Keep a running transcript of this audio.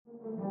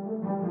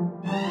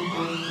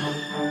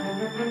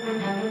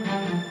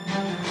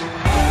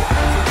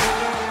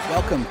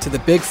Welcome to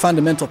the Big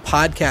Fundamental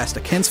Podcast,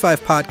 a KENS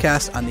 5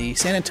 podcast on the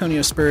San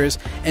Antonio Spurs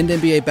and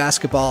NBA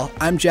basketball.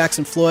 I'm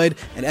Jackson Floyd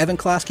and Evan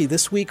Closky.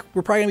 This week,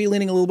 we're probably going to be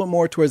leaning a little bit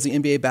more towards the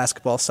NBA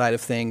basketball side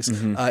of things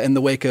in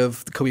the wake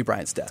of Kobe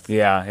Bryant's death.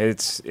 Yeah,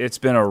 it's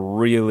been a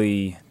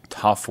really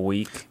tough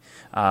week.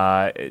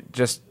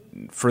 Just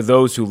for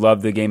those who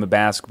love the game of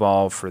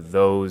basketball, for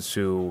those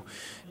who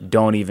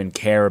don't even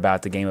care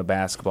about the game of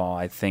basketball,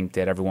 I think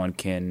that everyone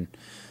can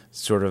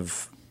sort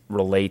of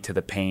relate to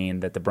the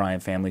pain that the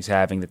Bryant family's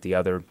having, that the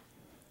other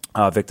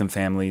victim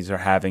families are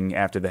having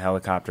after the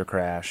helicopter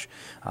crash.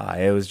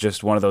 It was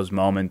just one of those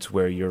moments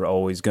where you're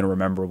always going to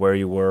remember where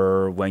you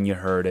were when you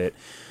heard it.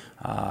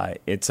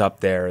 It's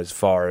up there as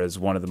far as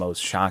one of the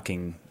most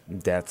shocking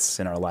deaths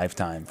in our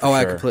lifetime. Sure.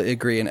 I completely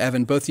agree. And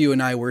Evan, both you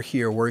and I were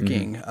here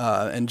working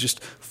and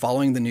just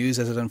following the news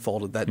as it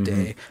unfolded that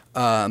day.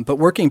 But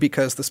working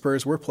because the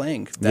Spurs were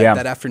playing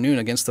that afternoon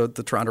against the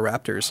Toronto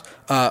Raptors.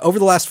 Over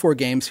the last 4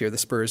 games here, the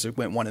Spurs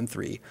went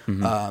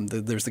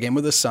 1-3. There's the game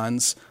with the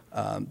Suns.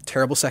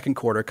 Terrible second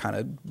quarter, kind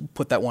of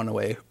put that one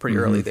away pretty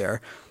early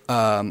there.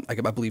 I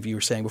believe you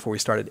were saying before we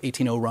started,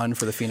 18-0 run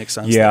for the Phoenix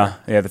Suns. Yeah,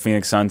 the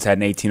Phoenix Suns had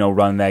an 18-0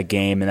 run in that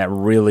game, and that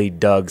really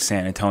dug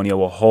San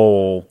Antonio a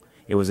hole.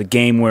 It was a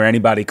game where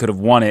anybody could have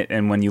won it,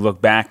 and when you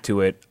look back to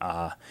it,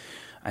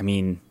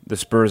 the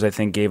Spurs, I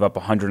think, gave up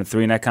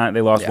 103 in that kind. They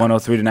lost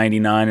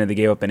 103-99, and they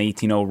gave up an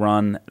 18-0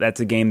 run.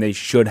 That's a game they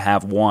should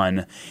have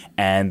won,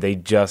 and they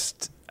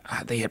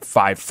hit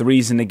 5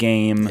 threes in the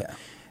game. Yeah.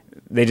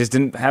 They just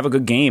didn't have a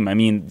good game.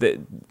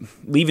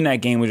 Leaving that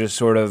game was just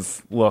sort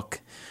of,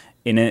 look,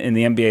 in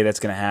the NBA,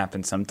 that's going to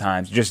happen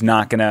sometimes. Just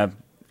not going to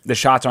 – the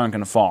shots aren't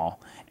going to fall,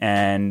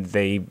 and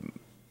they –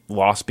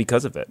 lost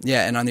because of it.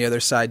 Yeah, and on the other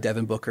side,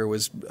 Devin Booker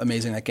was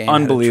amazing that game.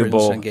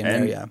 Unbelievable.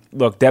 Game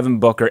Look, Devin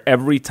Booker,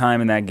 every time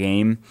in that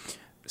game,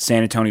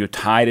 San Antonio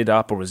tied it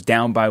up or was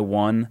down by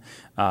 1,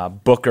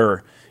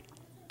 Booker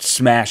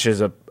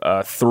smashes a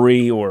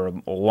 3 or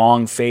a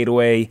long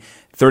fadeaway,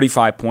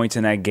 35 points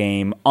in that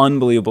game.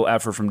 Unbelievable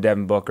effort from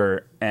Devin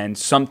Booker, and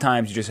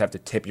sometimes you just have to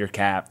tip your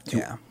cap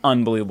to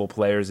unbelievable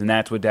players, and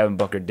that's what Devin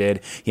Booker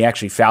did. He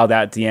actually fouled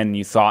out at the end, and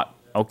you thought,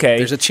 okay,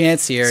 there's a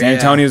chance here. San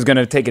Antonio's going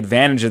to take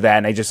advantage of that,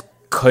 and they just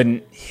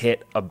couldn't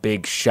hit a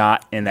big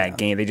shot in that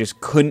game. They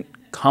just couldn't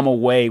come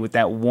away with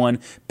that one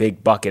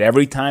big bucket.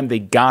 Every time they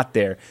got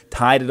there,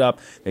 tied it up,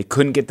 they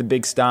couldn't get the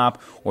big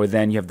stop, or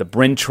then you have the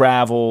Bryn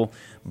travel,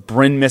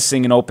 Bryn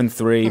missing an open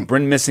 3,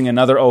 Bryn missing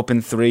another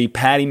open 3,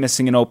 Patty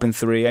missing an open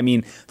 3.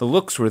 The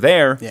looks were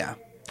there. Yeah.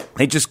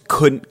 They just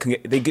couldn't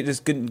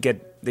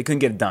get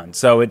it done.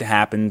 So it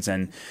happens,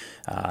 and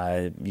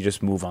you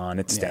just move on.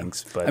 It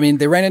stinks. Yeah. But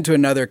they ran into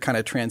another kind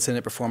of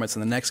transcendent performance in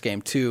the next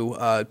game, too.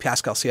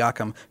 Pascal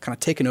Siakam kind of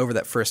taking over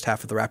that first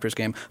half of the Raptors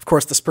game. Of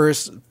course, the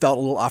Spurs felt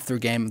a little off their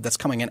game. That's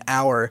coming an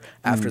hour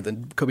after the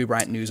Kobe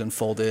Bryant news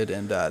unfolded,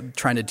 and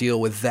trying to deal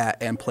with that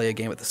and play a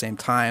game at the same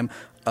time.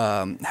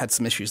 Had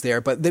some issues there,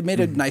 but they made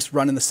a nice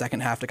run in the second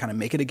half to kind of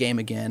make it a game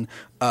again.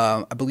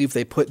 I believe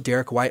they put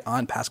Derek White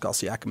on Pascal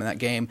Siakam in that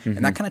game,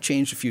 and that kind of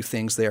changed a few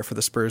things there for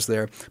the Spurs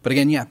there. But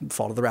again,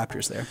 fault of the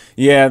Raptors there.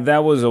 Yeah,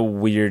 that was a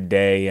weird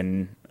day,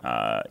 and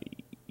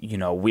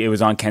it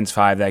was on KENS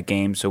 5 that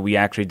game, so we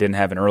actually didn't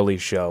have an early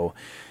show,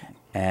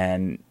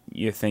 and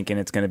you're thinking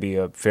it's going to be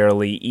a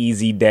fairly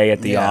easy day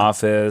at the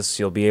office.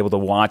 You'll be able to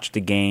watch the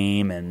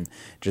game and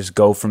just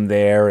go from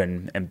there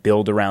and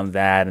build around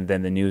that. And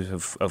then the news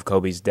of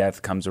Kobe's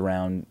death comes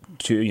around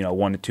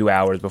 1 to 2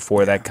 hours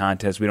before that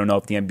contest. We don't know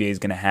if the NBA is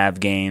going to have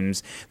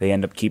games. They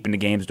end up keeping the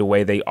games the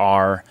way they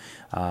are,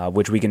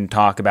 which we can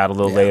talk about a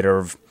little later.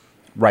 Of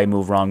right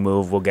move, wrong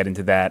move. We'll get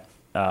into that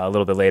a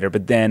little bit later.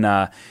 But then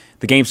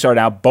the game started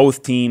out,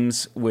 both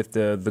teams with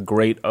the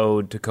great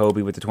ode to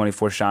Kobe with the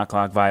 24 shot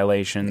clock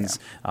violations.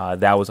 Yeah.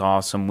 That was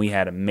awesome. We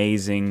had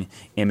amazing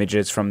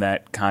images from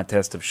that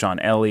contest of Sean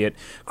Elliott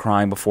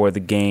crying before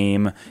the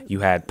game. You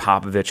had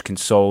Popovich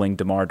consoling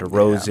DeMar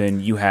DeRozan.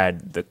 Yeah. You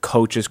had the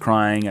coaches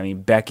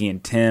crying. Becky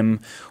and Tim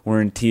were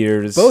in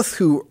tears. Both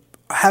who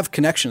have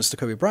connections to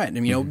Kobe Bryant.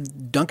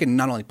 Duncan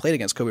not only played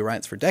against Kobe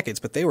Bryant for decades,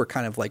 but they were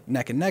kind of like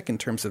neck and neck in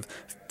terms of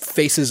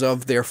faces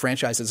of their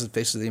franchises and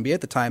faces of the NBA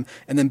at the time.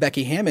 And then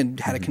Becky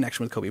Hammond had a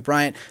connection with Kobe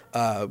Bryant,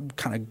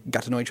 kind of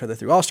got to know each other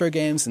through All-Star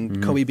games,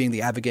 and Kobe being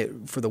the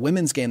advocate for the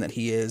women's game that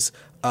he is.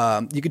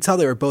 You could tell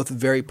they were both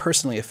very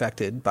personally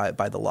affected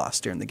by the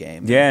loss during the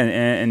game. Yeah,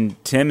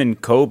 and Tim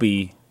and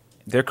Kobe,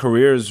 their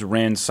careers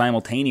ran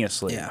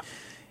simultaneously. Yeah.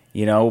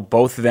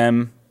 Both of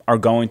them are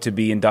going to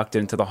be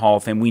inducted into the Hall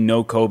of Fame. We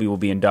know Kobe will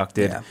be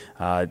inducted.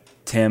 Yeah.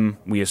 Tim,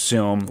 we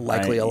assume.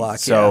 Likely a lock,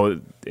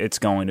 So it's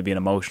going to be an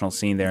emotional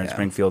scene there in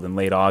Springfield in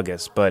late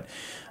August. But,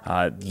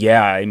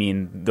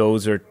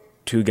 those are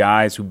two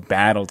guys who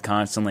battled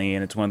constantly,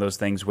 and it's one of those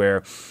things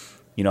where,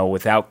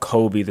 without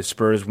Kobe, the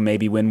Spurs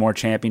maybe win more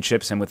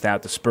championships, and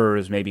without the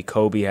Spurs, maybe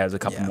Kobe has a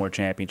couple more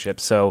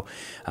championships. So,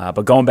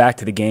 but going back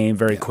to the game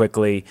very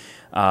quickly,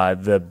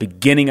 the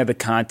beginning of the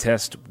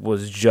contest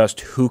was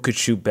just who could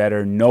shoot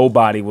better.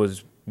 Nobody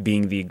was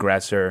being the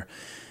aggressor.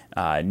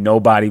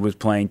 Nobody was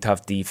playing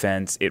tough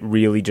defense. It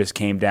really just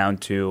came down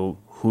to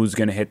who's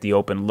going to hit the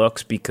open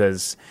looks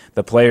because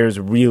the players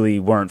really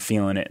weren't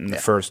feeling it in the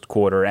first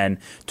quarter. And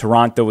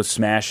Toronto was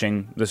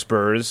smashing the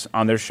Spurs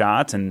on their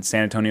shots, and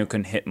San Antonio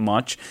couldn't hit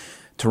much.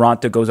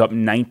 Toronto goes up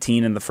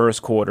 19 in the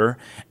first quarter,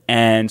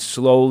 and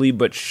slowly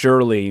but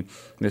surely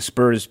the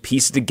Spurs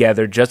piece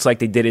together, just like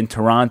they did in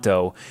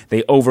Toronto.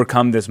 They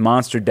overcome this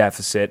monster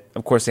deficit.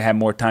 Of course, they had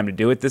more time to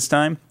do it this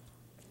time.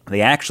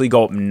 They actually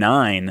go up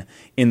 9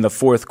 in the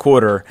fourth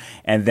quarter,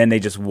 and then they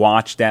just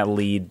watched that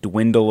lead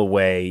dwindle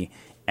away,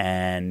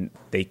 and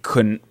they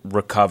couldn't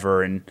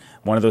recover. And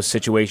one of those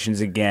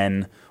situations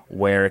again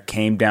where it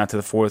came down to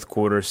the fourth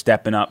quarter,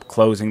 stepping up,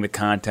 closing the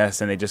contest,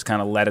 and they just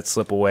kind of let it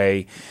slip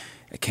away.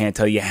 I can't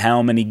tell you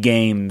how many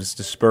games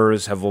the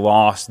Spurs have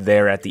lost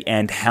there at the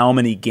end, how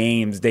many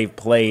games they've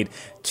played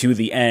to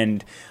the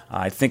end.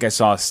 I think I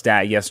saw a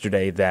stat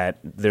yesterday that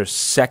they're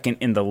second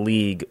in the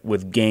league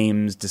with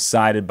games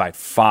decided by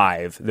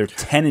 5. They're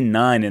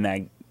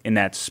 10-9 in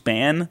that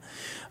span.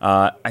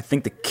 I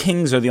think the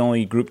Kings are the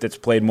only group that's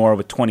played more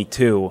with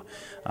 22.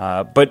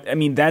 But, I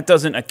mean, that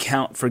doesn't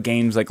account for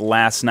games like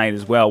last night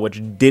as well,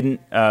 which didn't,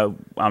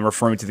 I'm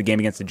referring to the game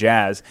against the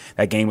Jazz.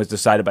 That game was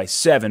decided by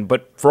 7,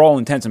 but for all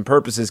intents and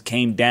purposes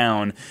came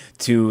down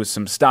to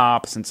some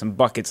stops and some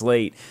buckets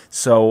late.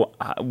 So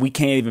we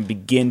can't even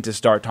begin to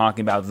start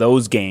talking about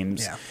those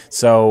games. Yeah.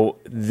 So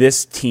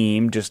this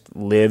team just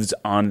lives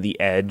on the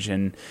edge,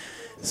 and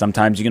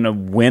sometimes you're going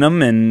to win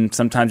them and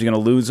sometimes you're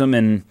going to lose them,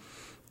 and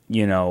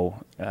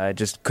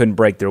just couldn't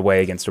break their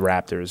way against the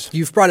Raptors.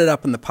 You've brought it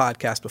up in the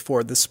podcast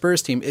before. The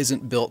Spurs team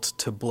isn't built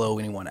to blow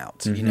anyone out.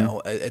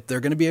 Mm-hmm. They're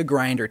going to be a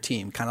grinder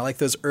team, kind of like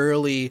those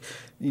early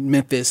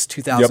Memphis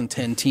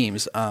 2010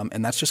 teams.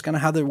 And that's just kind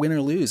of how they win or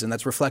lose. And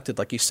that's reflected,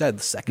 like you said,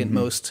 the second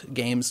most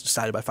games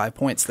decided by 5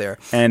 points there.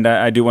 And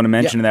I do want to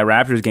mention in that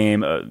Raptors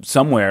game,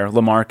 somewhere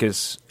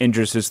LaMarcus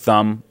injures his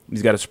thumb.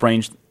 He's got a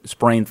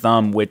sprained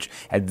thumb, which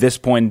at this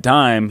point in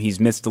time, he's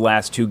missed the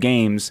last 2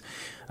 games.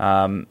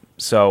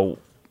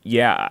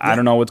 Yeah, I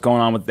don't know what's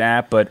going on with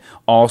that, but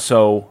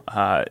also,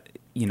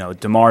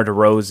 DeMar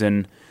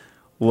DeRozan.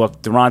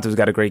 Look, Toronto's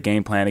got a great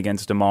game plan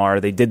against DeMar.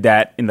 They did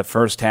that in the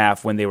first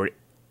half when they were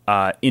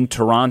in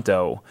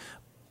Toronto,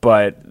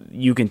 but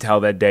you can tell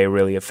that day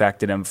really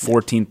affected him.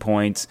 14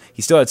 points.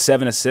 He still had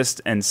 7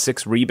 assists and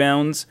 6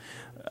 rebounds.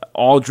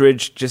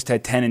 Aldridge just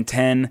had 10 and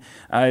 10.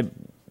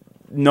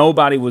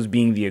 Nobody was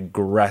being the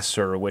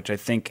aggressor, which I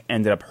think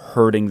ended up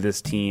hurting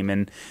this team.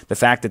 And the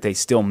fact that they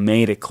still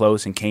made it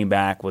close and came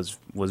back was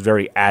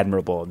very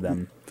admirable of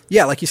them.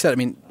 Yeah, like you said, I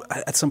mean,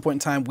 at some point in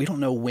time, we don't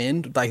know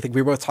when. I think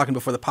we were both talking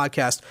before the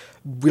podcast.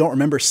 We don't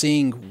remember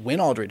seeing when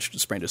Aldridge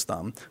sprained his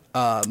thumb.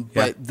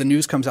 But the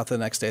news comes out the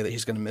next day that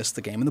he's going to miss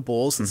the game in the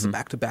Bulls. It's a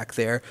back-to-back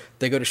there.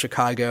 They go to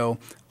Chicago.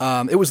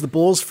 It was the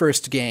Bulls'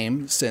 first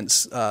game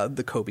since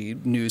the Kobe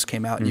news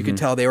came out, and you could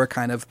tell they were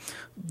kind of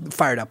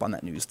fired up on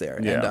that news there.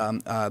 Yeah.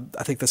 And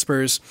I think the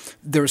Spurs,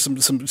 there were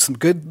some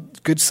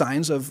good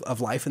signs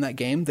of life in that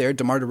game there.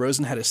 DeMar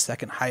DeRozan had his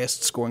second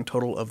highest scoring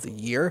total of the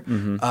year,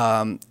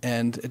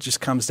 and it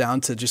just comes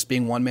down to just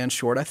being one man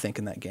short, I think,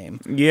 in that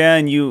game. Yeah,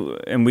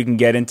 and we can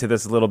get into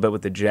this a little bit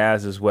with the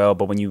Jazz as well,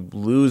 but when you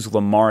lose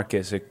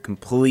LaMarcus, it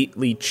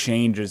completely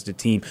changes the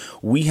team.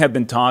 We have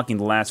been talking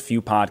the last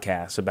few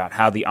podcasts about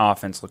how the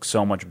offense looks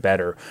so much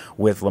better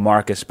with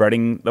LaMarcus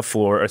spreading the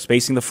floor, or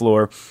spacing the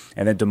floor,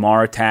 and then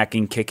DeMar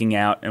attacking, kicking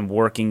out, and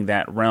working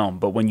that realm.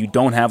 But when you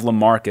don't have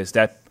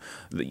LaMarcus,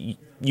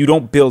 you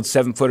don't build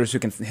 7-footers who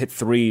can hit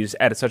threes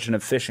at such an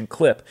efficient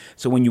clip.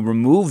 So when you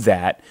remove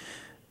that,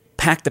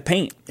 pack the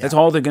paint. Yeah. That's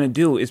all they're going to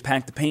do is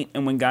pack the paint.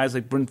 And when guys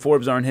like Bryn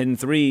Forbes aren't hitting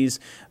threes,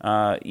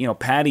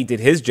 Patty did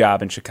his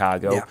job in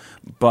Chicago.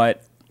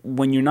 But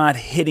when you're not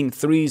hitting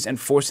threes and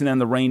forcing them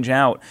to range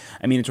out,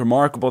 I mean, it's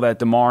remarkable that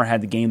DeMar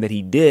had the game that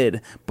he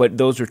did, but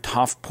those are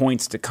tough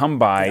points to come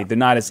by. Yeah. They're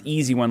not as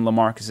easy when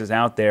LaMarcus is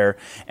out there.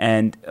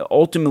 And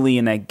ultimately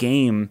in that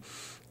game,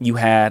 you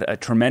had a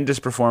tremendous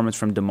performance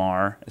from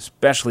DeMar,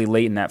 especially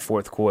late in that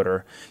fourth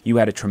quarter. You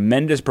had a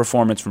tremendous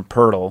performance from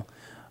Pirtle.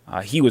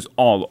 He was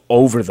all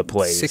over the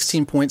place.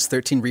 16 points,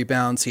 13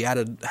 rebounds. He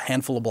added a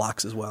handful of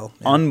blocks as well.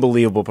 Yeah.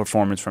 Unbelievable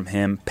performance from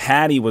him.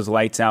 Patty was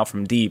lights out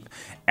from deep.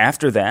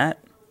 After that,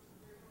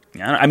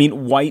 I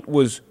mean, White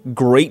was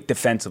great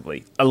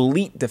defensively,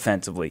 elite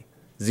defensively,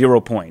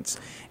 0 points.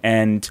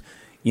 And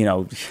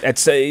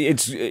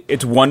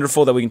it's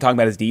wonderful that we can talk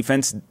about his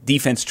defense.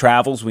 Defense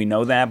travels, we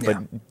know that.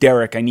 But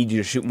Derek, I need you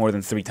to shoot more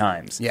than 3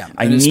 times. Yeah,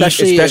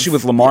 especially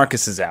with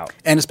LaMarcus is out,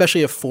 and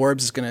especially if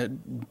Forbes is going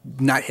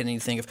to not hit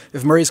anything.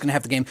 If Murray's going to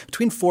have the game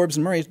between Forbes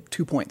and Murray,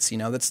 2 points.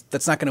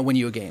 That's not going to win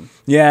you a game.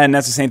 Yeah, and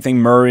that's the same thing.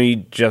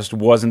 Murray just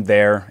wasn't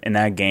there in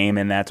that game,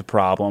 and that's a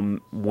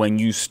problem. When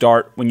you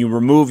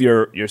remove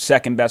your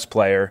second best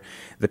player,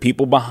 the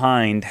people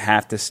behind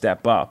have to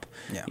step up.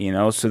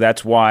 Yeah. So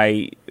that's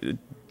why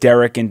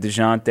Derek and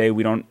DeJounte,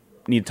 we don't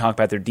need to talk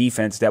about their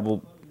defense. That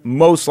will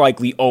most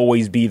likely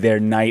always be there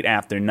night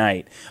after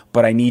night.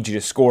 But I need you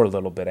to score a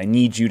little bit. I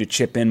need you to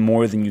chip in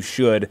more than you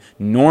should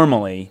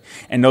normally.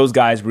 And those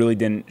guys really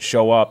didn't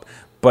show up.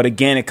 But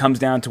again, it comes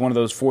down to one of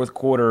those fourth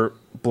quarter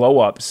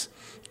blow-ups.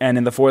 And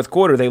in the fourth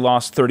quarter, they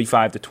lost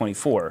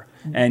 35-24.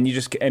 And you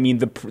just, I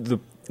mean,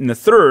 in the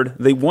third,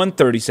 they won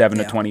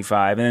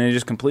 37-25, and then they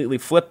just completely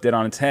flipped it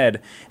on its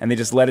head, and they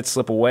just let it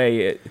slip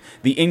away.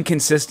 The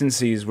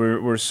inconsistencies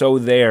were so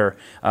there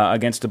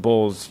against the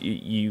Bulls.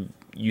 You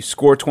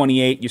score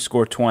 28, you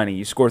score 20.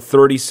 You score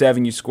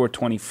 37, you score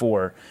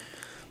 24.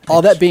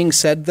 All that being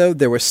said, though,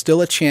 there was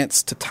still a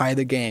chance to tie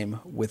the game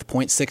with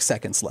 0.6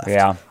 seconds left.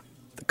 Yeah.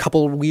 A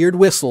couple weird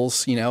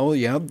whistles,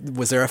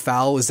 was there a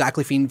foul? Was Zach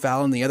LaVine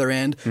foul on the other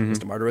end? Was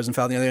DeMar DeRozan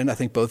foul on the other end? I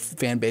think both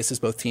fan bases,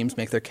 both teams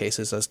make their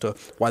cases as to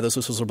why those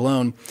whistles were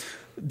blown.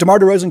 DeMar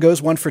DeRozan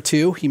goes 1 for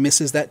 2. He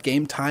misses that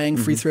game-tying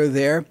free throw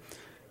there.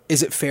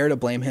 Is it fair to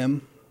blame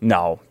him?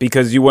 No,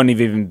 because you wouldn't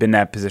have even been in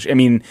that position. I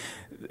mean,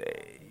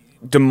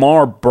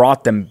 DeMar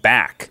brought them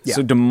back. Yeah.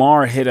 So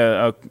DeMar hit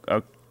a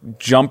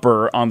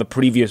jumper on the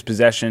previous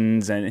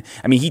possessions, and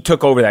I mean, he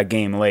took over that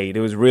game late. It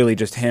was really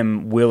just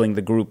him willing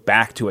the group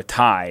back to a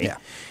tie. Yeah.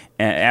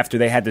 And after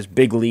they had this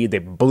big lead, they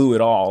blew it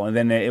all, and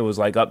then it was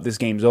like, this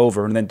game's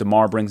over, and then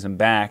DeMar brings them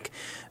back.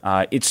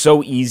 It's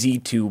so easy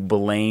to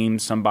blame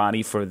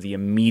somebody for the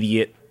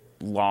immediate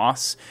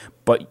loss,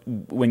 but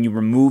when you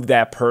remove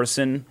that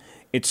person,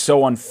 it's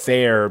so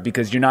unfair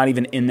because you're not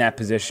even in that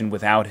position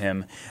without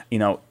him.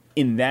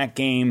 In that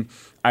game,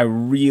 I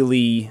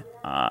really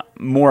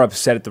more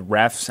upset at the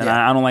refs, and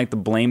I don't like to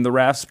blame the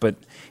refs, but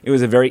it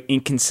was a very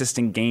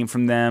inconsistent game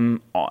from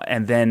them.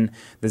 And then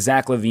the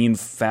Zach LaVine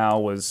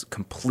foul was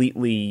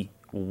completely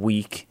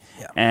weak.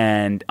 Yeah.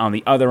 And on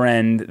the other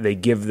end, they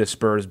give the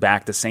Spurs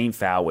back the same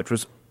foul, which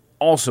was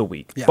also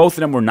weak. Yeah. Both of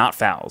them were not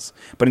fouls.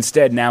 But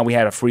instead, now we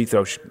had a free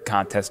throw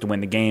contest to win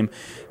the game.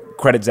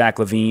 Credit Zach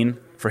LaVine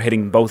for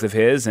hitting both of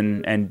his,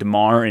 and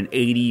DeMar, an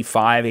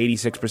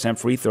 86%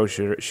 free throw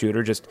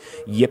shooter, just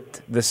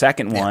yipped the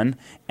second one.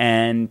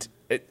 And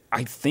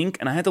I think,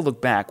 and I had to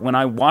look back, when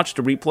I watched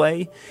the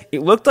replay,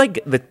 it looked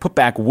like the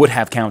putback would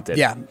have counted.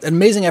 Yeah, an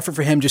amazing effort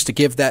for him just to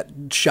give that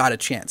shot a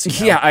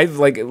chance. Yeah, I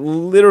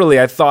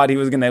thought he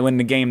was going to win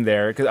the game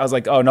there, because I was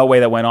like, oh, no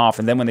way that went off.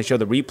 And then when they showed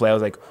the replay, I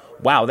was like,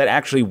 wow, that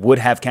actually would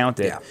have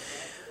counted. Yeah.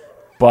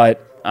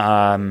 But,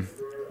 I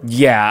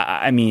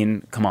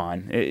mean, come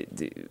on.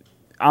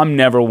 I'm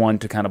never one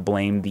to kind of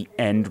blame the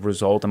end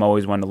result. I'm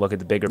always one to look at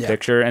the bigger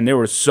picture. And there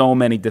were so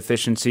many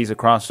deficiencies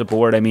across the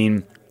board. I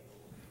mean,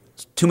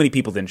 too many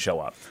people didn't show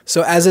up.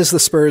 So as is the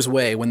Spurs'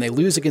 way, when they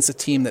lose against a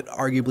team that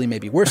arguably may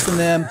be worse than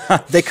them,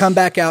 they come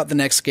back out the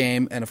next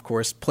game and, of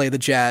course, play the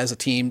Jazz, a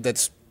team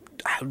that's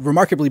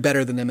remarkably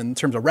better than them in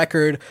terms of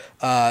record.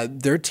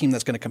 They're a team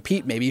that's going to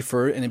compete maybe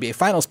for an NBA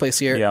Finals place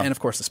here, and of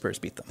course the Spurs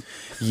beat them.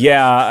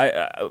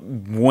 Yeah,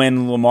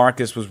 when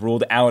LaMarcus was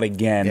ruled out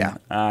again,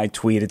 I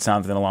tweeted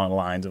something along the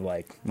lines of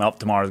like, well,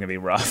 tomorrow's going to be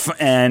rough.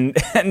 And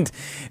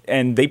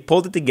they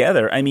pulled it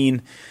together. I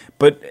mean,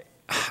 but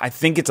I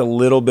think it's a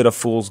little bit of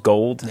fool's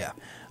gold. Yeah.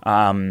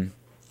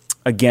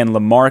 Again,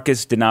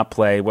 LaMarcus did not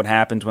play. What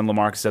happens when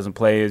LaMarcus doesn't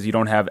play is you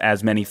don't have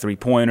as many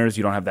three-pointers.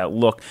 You don't have that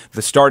look.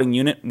 The starting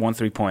unit, 1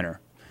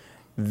 3-pointer.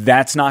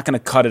 That's not going to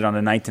cut it on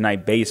a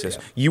night-to-night basis.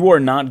 Yeah. You are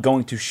not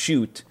going to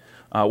shoot,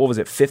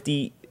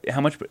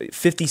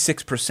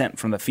 56%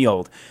 from the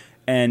field.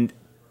 And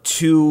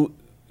to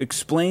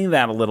explain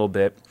that a little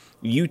bit,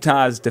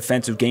 Utah's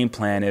defensive game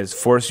plan is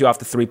force you off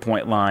the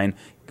three-point line,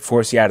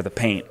 force you out of the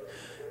paint.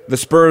 The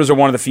Spurs are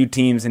one of the few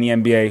teams in the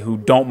NBA who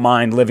don't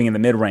mind living in the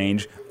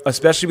mid-range,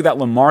 especially without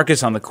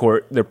LaMarcus on the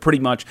court. They're pretty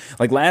much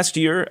like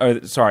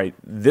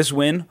this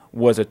win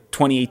was a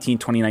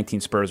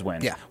 2018-2019 Spurs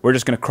win. Yeah. We're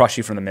just going to crush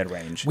you from the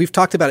mid-range. We've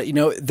talked about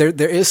it.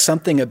 There is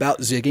something about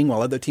zigging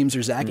while other teams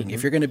are zagging. Mm-hmm.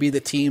 If you're going to be the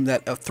team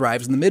that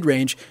thrives in the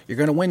mid-range, you're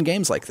going to win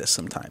games like this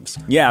sometimes.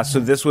 Yeah, so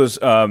this was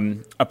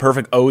a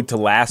perfect ode to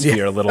last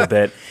year a little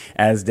bit,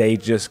 as they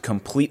just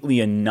completely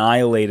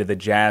annihilated the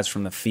Jazz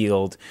from the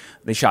field.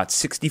 They shot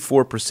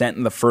 64%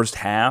 in the first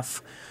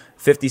half.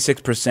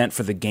 56%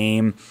 for the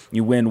game.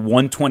 You win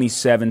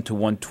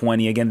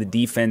 127-120. Again, the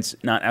defense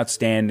not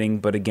outstanding,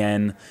 but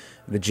again,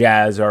 the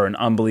Jazz are an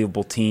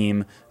unbelievable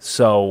team.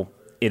 So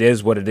it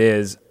is what it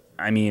is.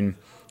 I mean,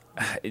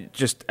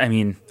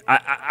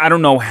 I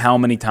don't know how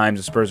many times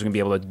the Spurs are going to be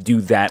able to do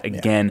that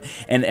again. Yeah.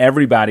 And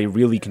everybody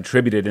really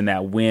contributed in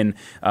that win.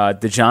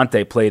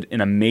 DeJounte played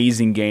an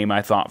amazing game,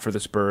 I thought, for the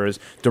Spurs.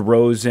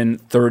 DeRozan,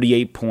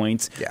 38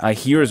 points. Yeah.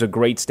 Here's a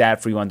great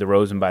stat for you on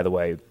DeRozan, by the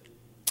way.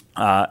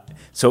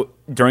 So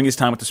during his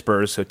time with the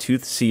Spurs, so 2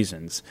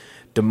 seasons,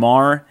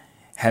 DeMar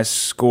has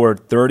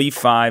scored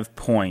 35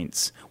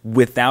 points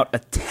without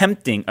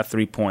attempting a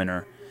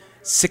three-pointer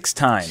 6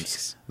 times.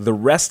 Jeez. The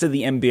rest of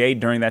the NBA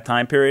during that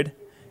time period,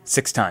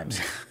 6 times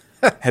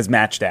has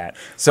matched that.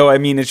 So, I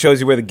mean, it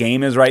shows you where the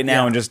game is right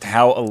now and just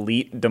how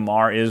elite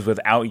DeMar is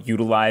without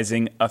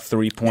utilizing a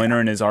three-pointer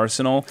in his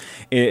arsenal.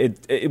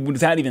 It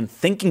without even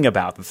thinking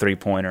about the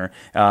three-pointer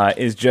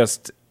is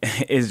just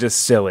is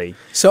just silly.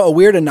 So a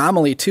weird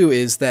anomaly too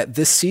is that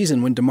this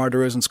season, when DeMar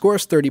DeRozan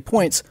scores 30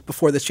 points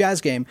before this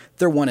Jazz game,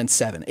 they're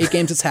 1-7. 8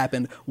 games it's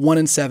happened.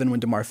 1-7 when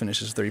DeMar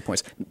finishes 30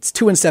 points. It's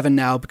 2-7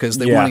 now because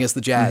they won against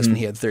the Jazz when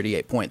he had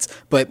 38 points.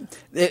 But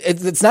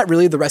it's not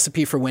really the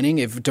recipe for winning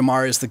if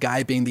DeMar is the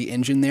guy being the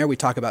engine there. We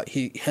talk about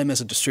him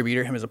as a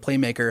distributor, him as a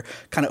playmaker,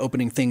 kind of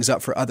opening things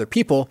up for other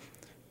people.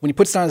 When he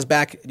puts it on his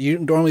back,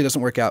 it normally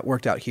doesn't worked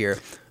out here.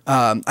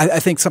 I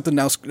think something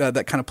else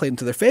that kind of played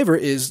into their favor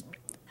is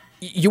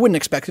you wouldn't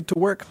expect it to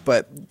work,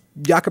 but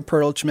Jakob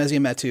Poeltl, Chimezie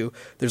Metu,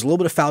 there's a little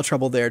bit of foul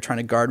trouble there trying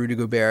to guard Rudy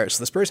Gobert.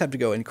 So the Spurs have to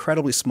go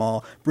incredibly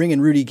small, bring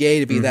in Rudy Gay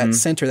to be that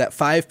center, that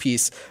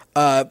 5-piece.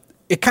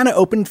 It kind of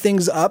opened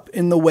things up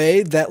in the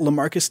way that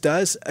LaMarcus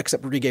does,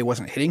 except Rudy Gay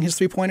wasn't hitting his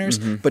three-pointers,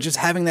 but just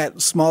having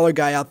that smaller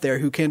guy out there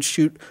who can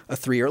shoot a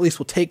three, or at least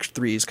will take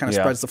threes, kind of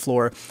spreads the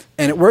floor.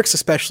 And it works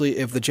especially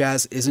if the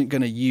Jazz they're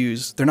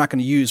not going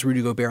to use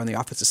Rudy Gobert on the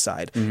offensive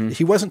side.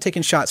 He wasn't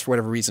taking shots for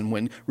whatever reason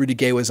when Rudy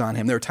Gay was on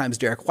him. There were times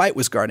Derek White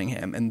was guarding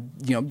him, and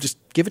just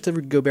give it to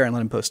Rudy Gobert and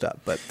let him post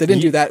up. But they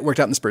didn't do that. It worked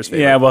out in the Spurs' favor.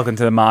 Yeah, welcome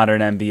to the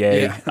modern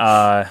NBA.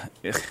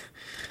 Yeah.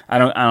 I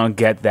don't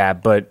get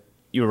that, but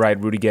you're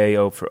right. Rudy Gay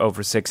 0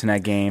 for 6 in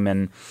that game,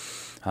 and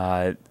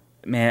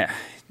man,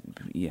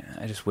 yeah,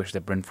 I just wish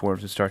that Bryn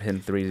Forbes would start hitting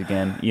threes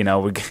again.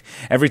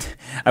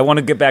 I want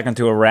to get back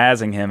into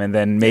harassing him, and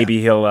then maybe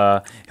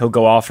he'll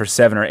go off for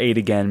 7 or 8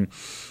 again.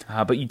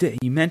 But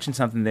you mentioned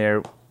something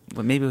there.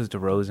 Well, maybe it was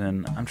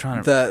DeRozan. I'm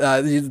trying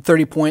to the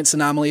 30 points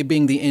anomaly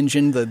being the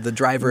engine, the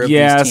driver of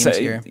these teams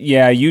here.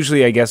 Yeah,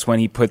 usually I guess when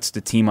he puts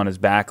the team on his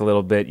back a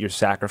little bit, you're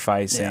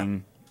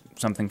sacrificing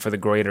something for the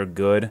greater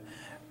good.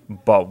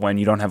 But when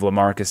you don't have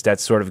LaMarcus,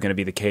 that's sort of going to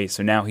be the case.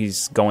 So now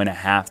he's going to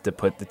have to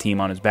put the team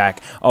on his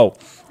back. Oh,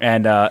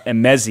 and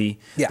Mezzi,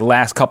 the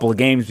last couple of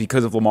games,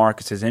 because of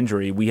LaMarcus's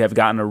injury, we have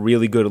gotten a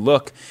really good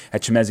look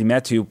at Chimezie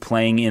Metu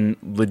playing in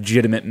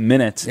legitimate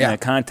minutes in a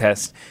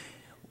contest.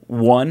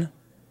 1,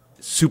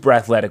 super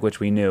athletic, which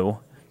we knew.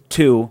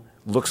 2,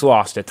 looks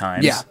lost at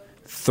times.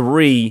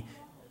 3,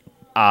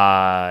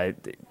 I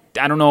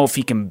don't know if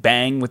he can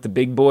bang with the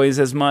big boys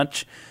as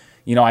much.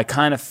 I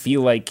kind of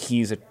feel like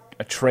he's a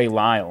Trey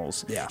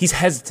Lyles. He's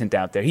hesitant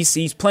out there.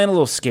 He's playing a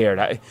little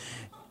scared.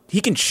 He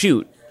can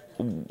shoot.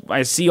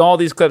 I see all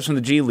these clips from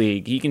the G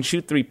League. He can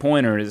shoot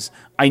 3-pointers.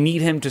 I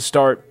need him to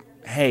start,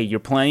 hey, you're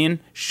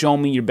playing, show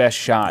me your best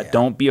shot.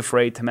 Don't be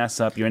afraid to mess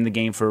up. You're in the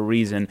game for a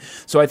reason.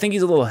 So I think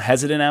he's a little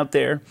hesitant out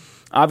there.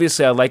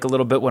 Obviously, I like a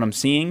little bit what I'm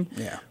seeing,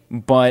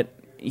 but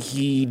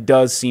he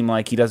does seem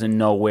like he doesn't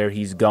know where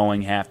he's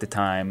going half the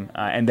time.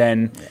 And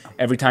then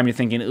every time you're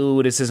thinking,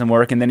 ooh, this isn't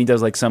working, then he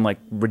does some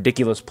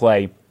ridiculous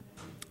play.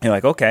 You're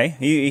like, okay,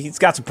 he's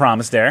got some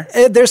promise there.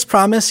 There's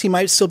promise. He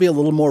might still be a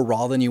little more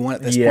raw than you want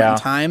at this point in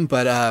time.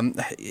 But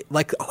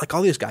like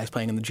all these guys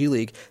playing in the G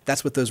League,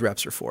 that's what those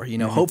reps are for.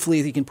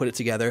 Hopefully he can put it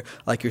together.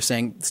 Like you're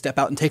saying, step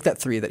out and take that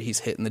 3 that he's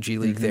hit in the G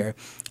League there.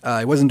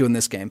 He wasn't doing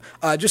this game.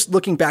 Just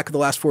looking back at the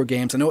last 4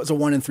 games, I know it was a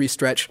 1-3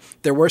 stretch.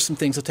 There were some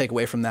things to take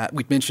away from that.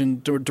 We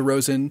mentioned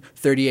DeRozan,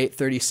 38,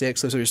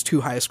 36. Those are his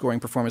 2 highest scoring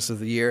performances of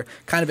the year.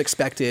 Kind of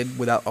expected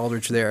without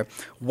Aldridge there.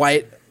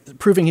 White,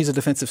 proving he's a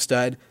defensive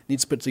stud,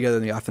 needs to put together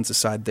on the offensive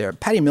side there.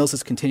 Patty Mills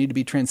has continued to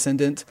be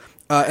transcendent.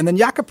 And then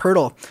Jakob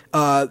Poeltl,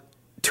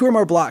 2 or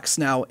more blocks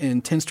now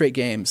in 10 straight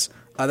games.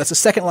 That's the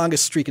second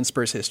longest streak in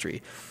Spurs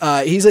history.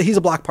 He's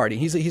a block party.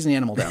 He's an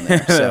animal down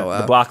there. So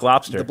the block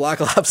lobster. The block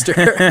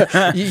lobster.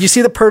 you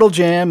see the Poeltl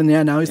jam, and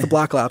now he's the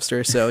block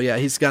lobster. So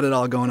he's got it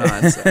all going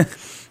on.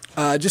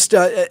 So. Just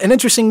an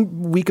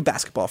interesting week of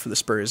basketball for the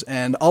Spurs,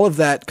 and all of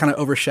that kind of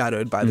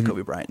overshadowed by the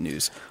Kobe Bryant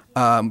news.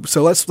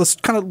 So let's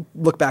kind of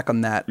look back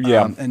on that.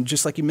 And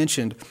just like you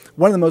mentioned,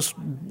 one of the most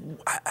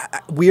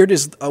weird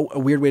is a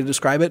weird way to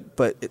describe it,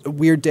 but a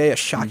weird day, a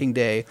shocking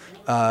day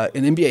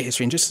in NBA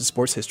history and just in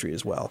sports history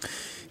as well.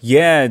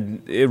 Yeah,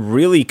 it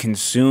really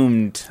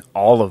consumed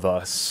all of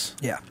us.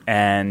 Yeah.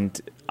 And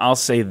I'll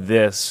say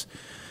this.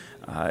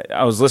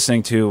 I was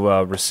listening to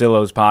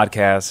Russillo's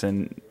podcast,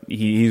 and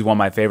he's one of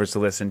my favorites to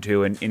listen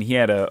to, and he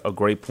had a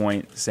great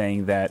point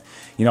saying that,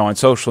 on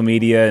social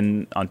media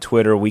and on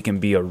Twitter, we can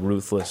be a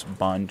ruthless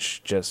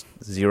bunch, just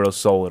zero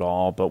soul at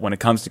all. But when it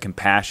comes to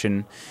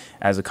compassion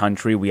as a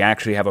country, we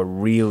actually have a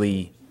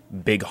really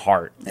big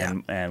heart,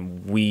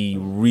 and we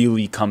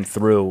really come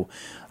through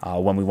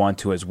when we want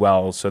to as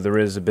well. So there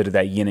is a bit of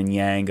that yin and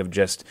yang of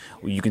just,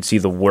 you can see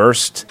the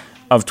worst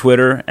of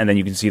Twitter, and then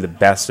you can see the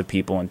best of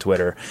people on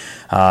Twitter.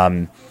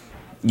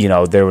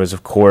 There was,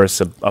 of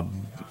course,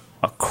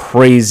 a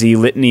crazy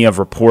litany of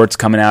reports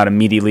coming out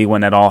immediately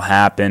when that all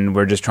happened.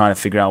 We're just trying to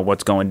figure out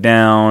what's going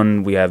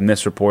down. We have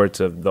misreports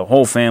of the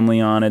whole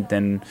family on it.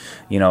 Then,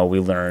 we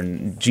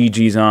learn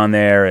Gigi's on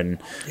there,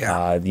 and,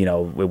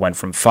 it went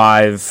from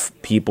 5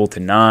 people to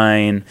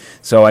 9.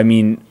 So,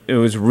 it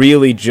was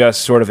really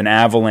just sort of an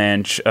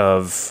avalanche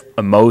of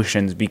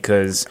emotions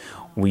because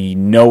we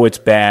know it's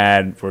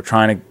bad. We're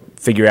trying to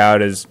figure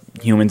out as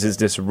humans, is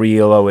this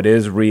real? Oh, it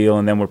is real.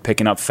 And then we're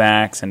picking up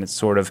facts, and it's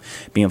sort of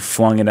being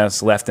flung at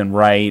us left and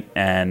right,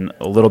 and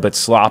a little bit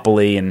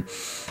sloppily. And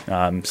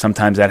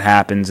sometimes that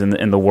happens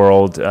in the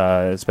world,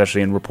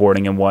 especially in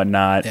reporting and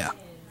whatnot. Yeah.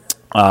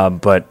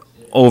 But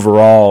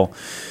overall,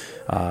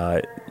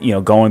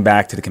 going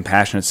back to the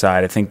compassionate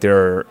side, I think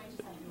there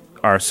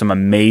are some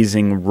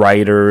amazing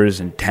writers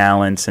and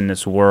talents in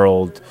this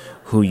world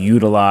who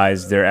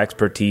utilize their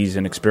expertise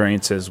and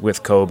experiences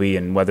with Kobe,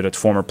 and whether it's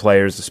former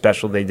players, the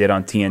special they did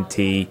on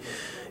TNT,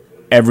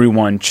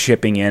 everyone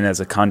chipping in as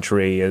a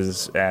country,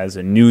 as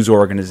a news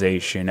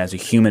organization, as a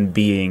human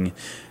being,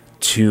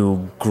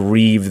 to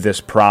grieve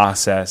this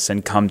process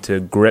and come to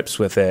grips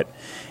with it.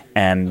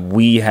 And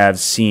we have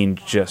seen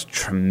just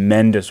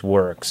tremendous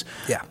works,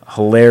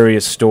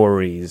 hilarious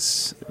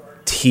stories,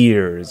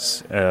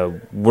 tears.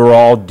 We're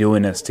all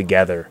doing this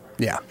together.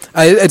 Yeah.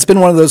 It's been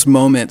one of those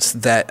moments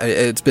that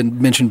it's been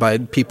mentioned by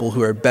people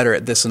who are better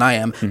at this than I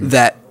am,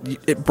 that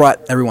it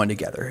brought everyone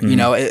together. You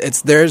know,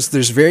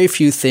 there's very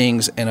few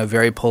things in a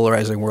very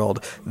polarizing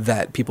world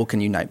that people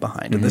can unite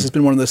behind. And this has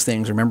been one of those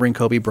things, remembering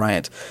Kobe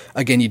Bryant.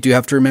 Again, you do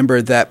have to remember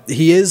that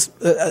he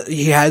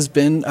has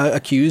been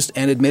accused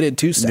and admitted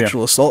to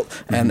sexual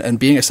assault and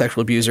being a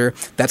sexual abuser.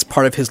 That's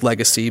part of his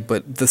legacy.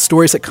 But the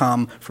stories that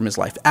come from his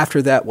life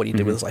after that, what he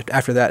did with his life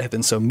after that, have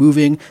been so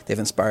moving. They've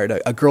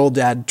inspired a girl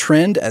dad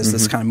trend as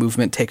this kind of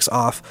movement takes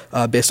off,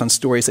 based on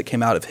stories that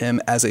came out of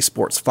him as a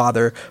sports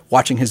father,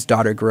 watching his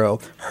daughter grow.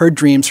 Her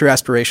dreams, her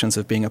aspirations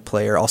of being a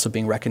player also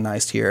being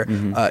recognized here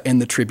in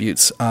the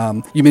tributes.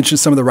 You mentioned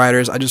some of the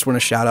writers. I just want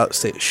to shout out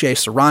Shea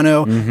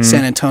Serrano,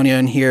 San Antonio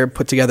in here,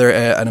 put together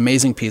an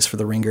amazing piece for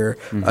The Ringer,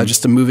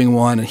 just a moving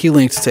one. And he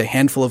linked to a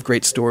handful of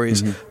great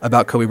stories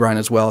about Kobe Bryant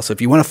as well. So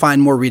if you want to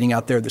find more reading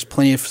out there, there's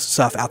plenty of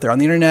stuff out there on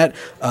the internet,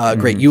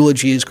 great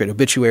eulogies, great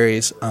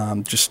obituaries,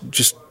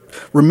 just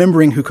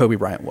remembering who Kobe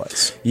Bryant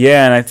was.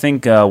 Yeah, and I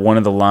think one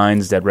of the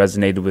lines that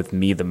resonated with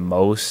me the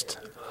most,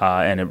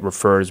 and it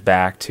refers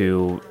back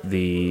to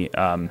the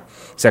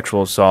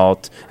sexual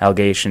assault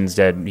allegations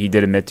that he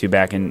did admit to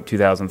back in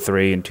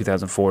 2003 and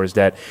 2004, is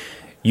that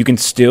you can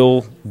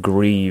still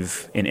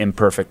grieve an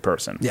imperfect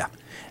person. Yeah.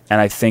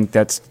 And I think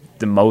that's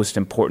the most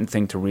important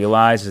thing to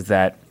realize, is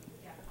that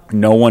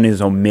no one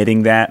is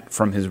omitting that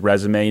from his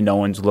resume. No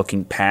one's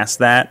looking past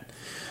that.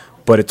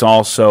 But it's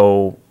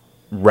also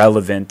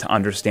relevant to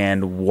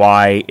understand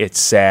why it's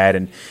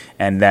sad,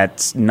 and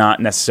that's not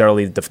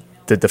necessarily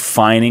the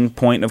defining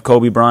point of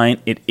Kobe Bryant.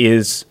 It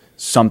is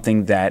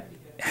something that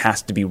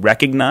has to be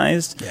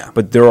recognized,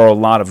 but there are a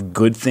lot of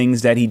good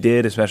things that he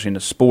did, especially in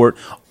the sport,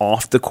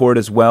 off the court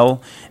as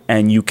well,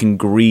 and you can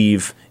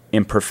grieve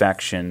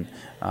imperfection.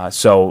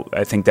 So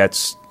I think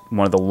that's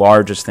one of the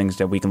largest things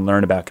that we can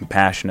learn about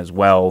compassion as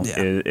well,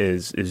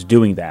 is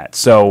doing that.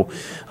 So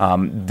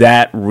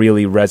that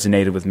really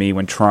resonated with me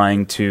when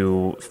trying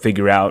to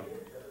figure out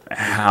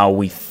how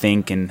we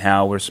think and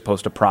how we're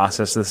supposed to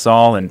process this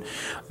all, and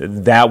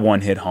that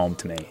one hit home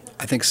to me.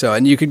 I think so.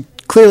 And you could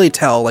clearly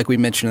tell, like we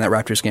mentioned in that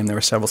Raptors game, there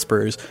were several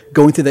Spurs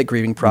going through that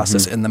grieving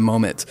process in the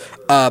moment.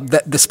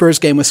 The Spurs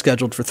game was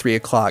scheduled for 3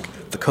 o'clock.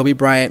 The Kobe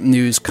Bryant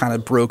news kind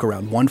of broke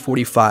around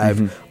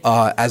 1:45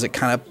 as it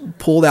kind of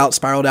pulled out,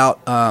 spiraled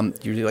out.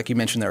 Like you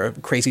mentioned, there are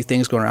crazy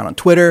things going around on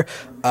Twitter.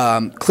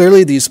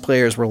 Clearly, these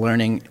players were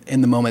learning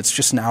in the moments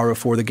just an hour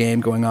before the game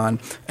going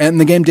on. And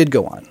the game did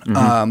go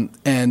on.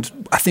 And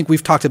I think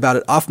we've talked about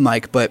it off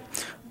mic, but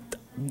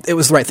it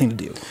was the right thing to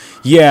do.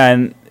 Yeah,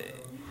 and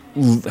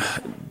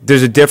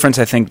there's a difference,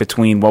 I think,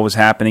 between what was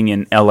happening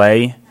in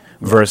L.A.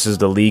 versus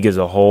the league as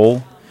a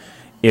whole.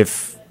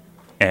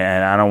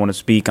 And I don't want to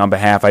speak on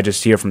behalf, I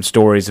just hear from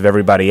stories of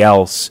everybody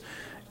else.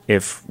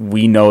 If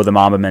we know the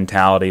Mamba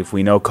mentality, if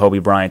we know Kobe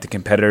Bryant, the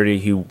competitor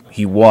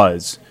he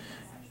was,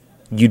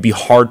 you'd be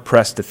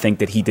hard-pressed to think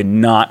that he did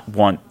not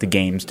want the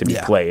games to be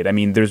played. I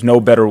mean, there's no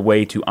better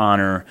way to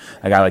honor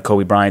a guy like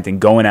Kobe Bryant than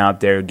going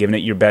out there, giving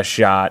it your best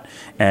shot,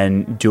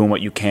 and doing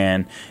what you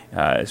can,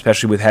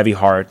 especially with heavy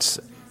hearts.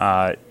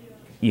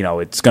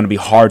 It's going to be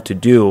hard to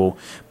do,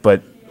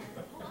 but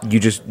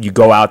you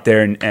go out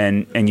there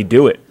and you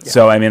do it. Yeah.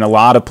 So, I mean, a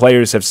lot of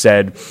players have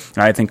said,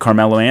 I think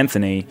Carmelo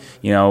Anthony,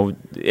 and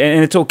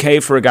it's okay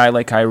for a guy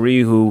like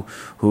Kyrie who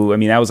I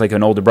mean, that was like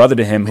an older brother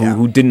to him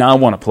who did not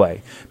want to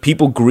play.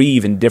 People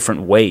grieve in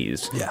different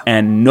ways. Yeah.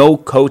 And no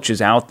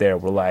coaches out there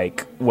were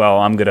like, well,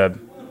 I'm going to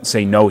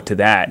say no to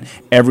that.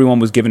 Everyone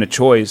was given a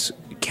choice.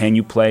 Can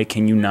you play?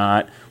 Can you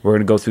not? We're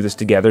going to go through this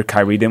together.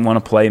 Kyrie didn't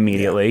want to play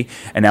immediately,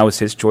 and that was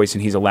his choice,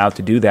 and he's allowed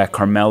to do that.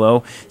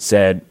 Carmelo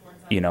said,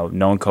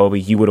 knowing Kobe,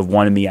 he would have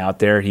wanted me out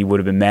there. He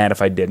would have been mad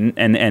if I didn't,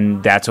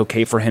 and that's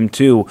okay for him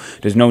too.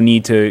 There's no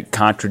need to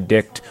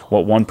contradict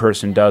what one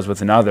person does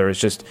with another. It's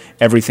just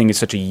everything is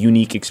such a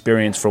unique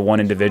experience for one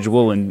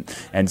individual,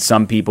 and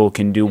some people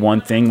can do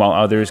one thing while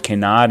others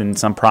cannot, and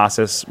some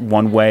process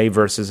one way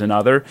versus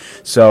another.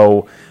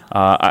 So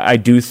I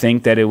do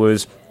think that it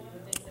was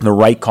the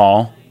right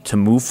call to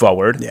move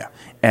forward. Yeah.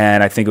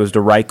 And I think it was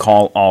the right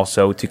call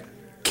also to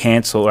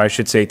cancel, or I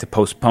should say to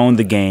postpone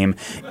the game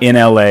in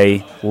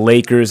L.A.,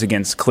 Lakers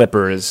against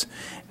Clippers.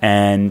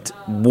 And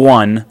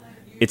one,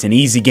 it's an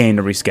easy game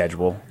to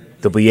reschedule.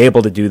 They'll be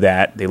able to do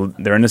that.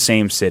 They're in the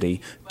same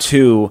city.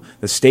 2,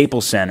 the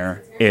Staples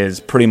Center is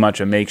pretty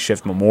much a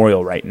makeshift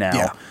memorial right now.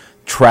 Yeah.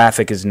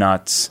 Traffic is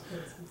nuts.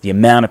 The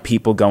amount of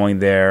people going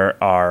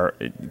there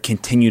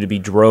continue to be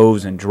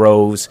droves and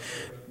droves.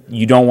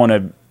 You don't want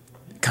to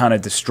kind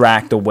of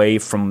distract away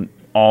from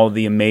all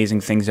the amazing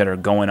things that are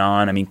going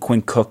on. I mean,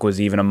 Quinn Cook was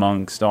even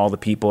amongst all the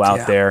people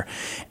out there.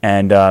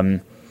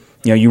 And,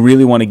 you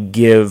really want to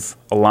give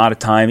a lot of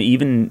time,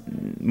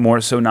 even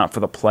more so not for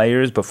the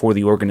players, but for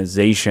the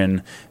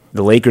organization,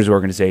 the Lakers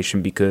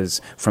organization,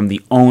 because from the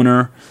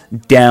owner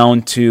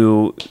down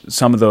to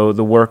some of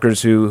the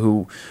workers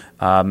who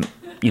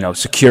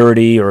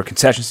security or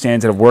concession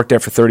stands that have worked there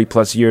for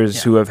 30-plus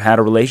years who have had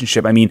a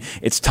relationship. I mean,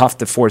 it's tough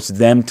to force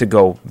them to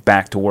go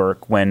back to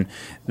work when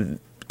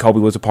Kobe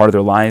was a part of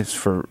their lives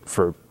for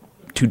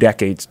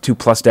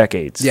 2+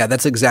 decades. Yeah,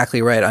 that's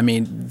exactly right. I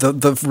mean,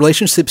 the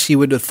relationships he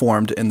would have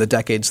formed in the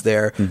decades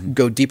there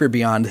go deeper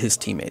beyond his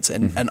teammates.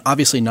 And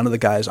obviously none of the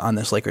guys on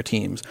this Laker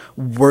teams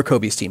were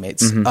Kobe's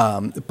teammates.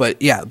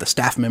 But yeah, the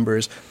staff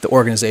members, the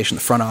organization,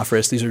 the front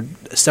office, these are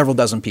several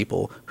dozen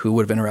people who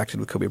would have interacted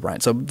with Kobe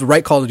Bryant. So the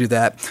right call to do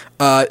that.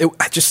 I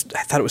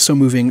thought it was so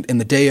moving in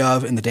the day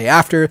of and the day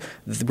after.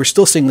 We're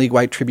still seeing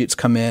league-wide tributes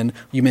come in.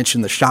 You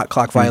mentioned the shot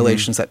clock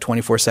violations, that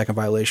 24-second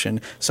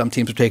violation. Some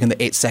teams are taking the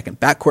 8-second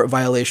backcourt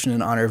violation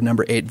in honor of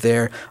number 8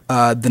 there.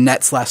 The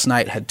Nets last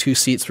night had 2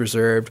 seats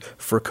reserved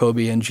for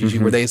Kobe and Gigi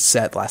where they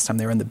sat last time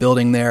they were in the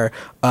building there.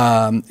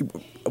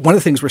 One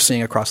of the things we're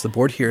seeing across the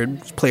board here,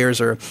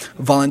 players are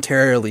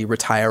voluntarily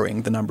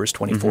retiring the numbers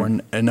 24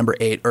 and number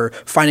 8, or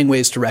finding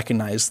ways to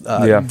recognize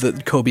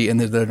the Kobe in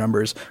their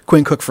numbers.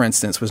 Quinn Cook, for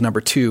instance, was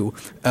number 2,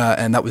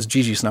 and that was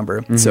Gigi's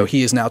number. So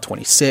he is now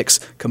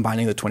 26,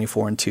 combining the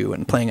 24 and 2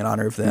 and playing in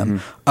honor of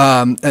them.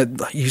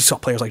 You saw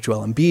players like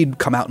Joel Embiid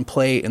come out and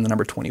play in the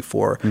number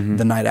 24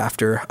 the night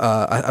after.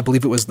 I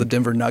believe it was the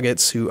Denver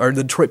Nuggets, or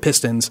the Detroit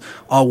Pistons,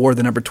 all wore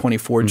the number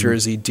 24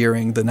 jersey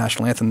during the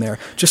national anthem there.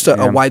 Just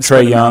a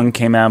widespread Trae Young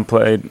came out and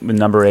played with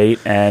number 8,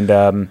 and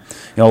a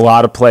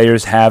lot of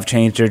players have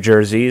changed their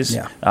jerseys.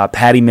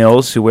 Patty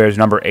Mills, who wears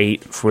number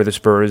 8 for the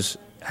Spurs,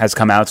 has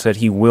come out and said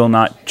he will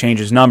not change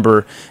his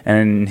number, and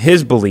in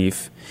his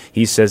belief,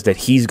 he says that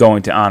he's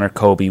going to honor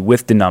Kobe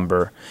with the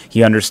number.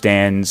 He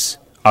understands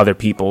other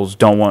people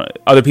don't want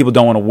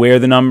to wear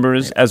the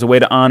numbers as a way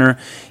to honor.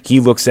 He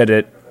looks at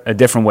it a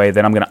different way,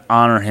 that I'm going to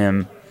honor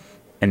him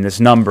and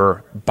this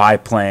number by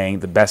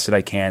playing the best that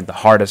I can, the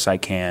hardest I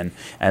can,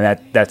 and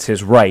that's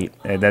his right.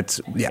 That's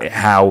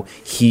how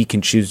he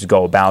can choose to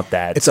go about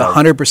that. It's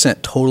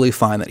 100% totally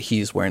fine that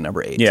he's wearing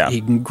number 8. Yeah. He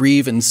can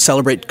grieve and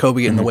celebrate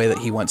Kobe in the way that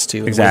he wants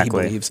to, exactly. the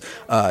way he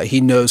believes. He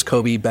knows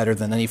Kobe better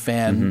than any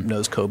fan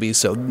knows Kobe,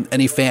 so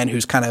any fan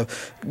who's kind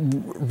of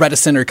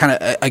reticent or kind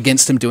of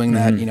against him doing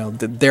that,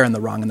 they're in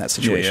the wrong in that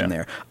situation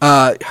there.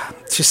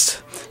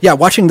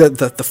 Watching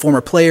the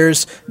former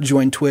players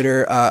join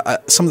Twitter,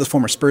 some of the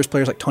former Spurs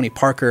players like Tony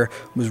Parker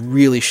was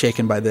really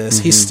shaken by this.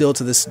 He's still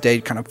to this day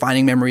kind of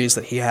finding memories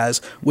that he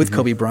has with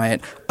Kobe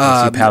Bryant.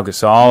 I see Pau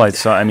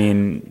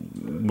Gasol.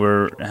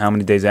 We're how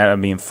many days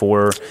out?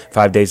 4 or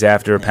 5 days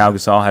after Pau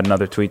Gasol had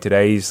another tweet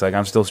today. He's like,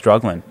 I'm still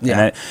struggling.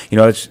 Yeah.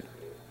 And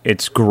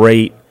it's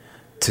great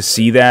to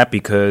see that,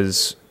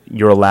 because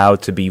you're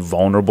allowed to be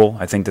vulnerable.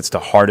 I think that's the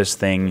hardest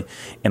thing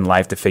in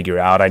life to figure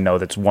out. I know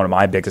that's one of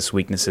my biggest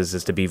weaknesses,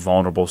 is to be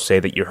vulnerable,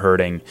 say that you're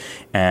hurting,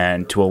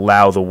 and to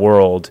allow the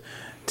world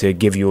to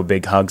give you a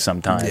big hug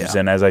sometimes. Yeah.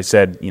 And as I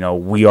said,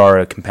 we are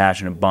a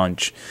compassionate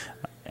bunch,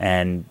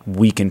 and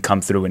we can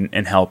come through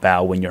and help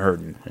out when you're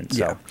hurting. And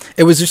so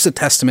it was just a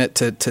testament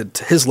to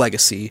his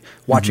legacy,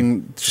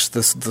 watching just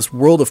this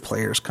world of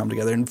players come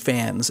together, and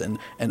fans and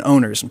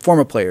owners and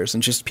former players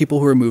and just people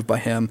who were moved by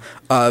him.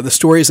 The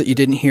stories that you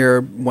didn't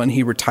hear when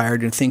he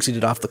retired and things he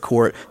did off the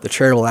court, the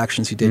charitable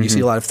actions he did, you see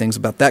a lot of things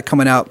about that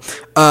coming out.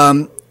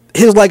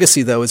 His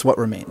legacy, though, is what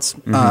remains.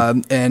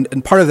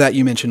 And part of that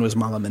you mentioned was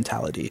Mamba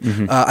mentality.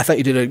 I thought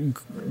you did a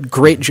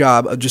great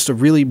job, just a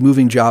really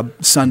moving job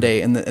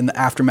Sunday in the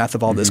aftermath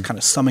of all this, kind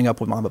of summing up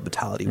what Mamba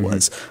mentality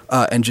was,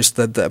 and just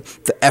the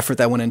effort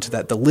that went into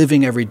that, the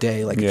living every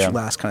day, like it's your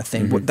last kind of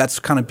thing. That's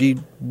kind of be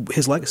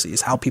his legacy, is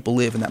how people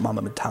live in that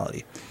Mamba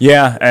mentality.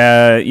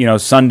 Yeah,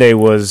 Sunday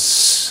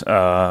was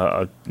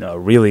a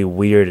really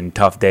weird and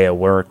tough day at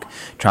work,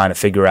 trying to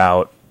figure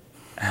out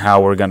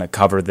how we're going to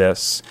cover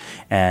this,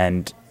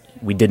 and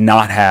we did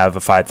not have a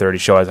 5:30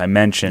 show, as I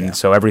mentioned,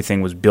 so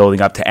everything was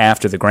building up to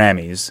after the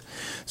Grammys.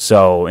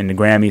 So, and the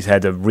Grammys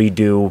had to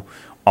redo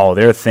all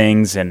their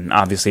things, and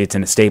obviously it's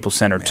in the Staples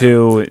Center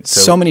too.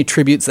 So many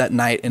tributes that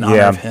night in honor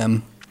of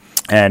him.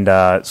 And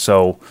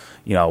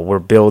we're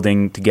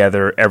building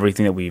together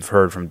everything that we've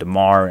heard from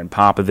DeMar and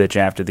Popovich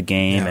after the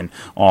game, and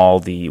all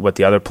what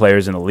the other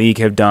players in the league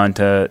have done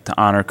to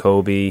honor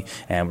Kobe,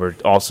 and we're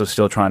also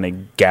still trying to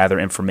gather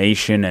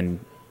information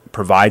and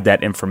provide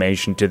that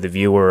information to the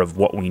viewer of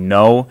what we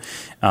know,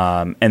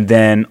 and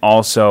then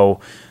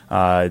also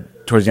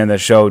towards the end of the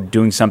show,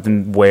 doing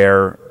something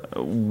where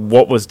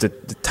what was the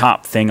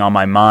top thing on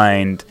my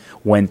mind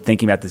when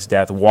thinking about this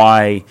death.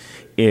 Why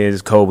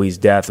is Kobe's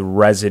death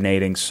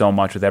resonating so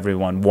much with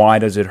everyone? Why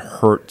does it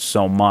hurt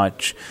so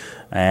much?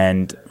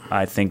 And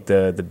I think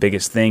the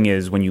biggest thing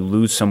is when you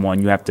lose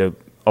someone, you have to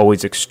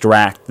always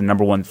extract the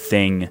number one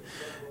thing,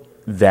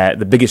 that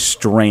the biggest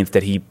strength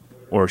that he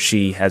or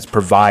she has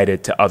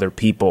provided to other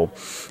people.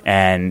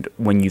 And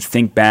when you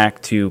think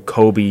back to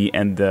Kobe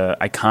and the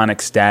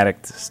iconic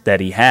status that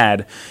he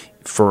had,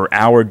 for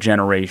our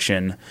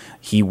generation,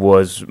 he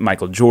was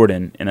Michael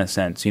Jordan in a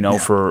sense.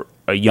 For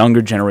a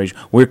younger generation,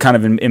 we're kind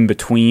of in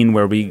between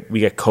where we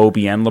get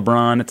Kobe and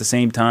LeBron at the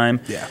same time.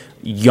 Yeah.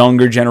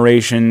 Younger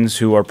generations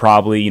who are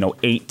probably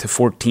 8 to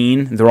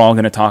 14, they're all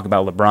going to talk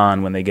about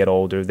LeBron when they get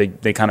older.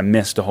 They kind of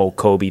miss the whole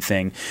Kobe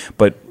thing.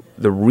 But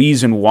the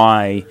reason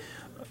why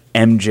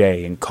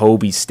MJ and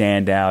Kobe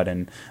stand out,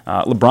 and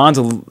LeBron's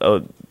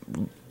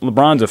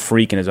a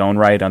freak in his own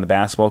right on the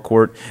basketball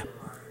court.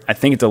 I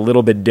think it's a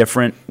little bit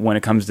different when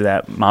it comes to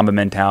that Mamba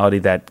mentality,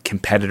 that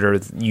competitor.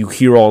 You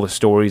hear all the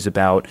stories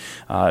about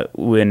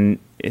when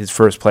his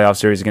first playoff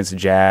series against the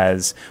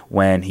Jazz,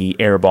 when he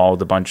airballed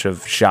a bunch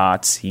of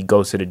shots. He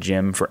goes to the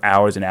gym for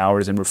hours and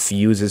hours and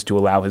refuses to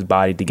allow his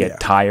body to get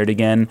tired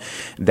again.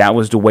 That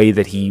was the way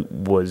that he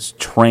was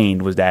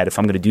trained, was that if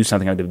I'm going to do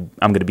something, I'm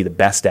going to be the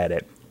best at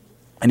it.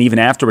 And even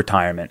after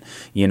retirement,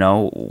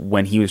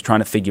 when he was trying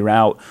to figure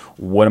out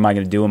what am I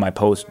going to do in my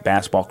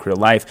post-basketball career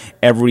life,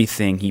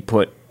 everything he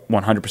put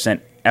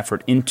 100%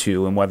 effort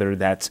into, and whether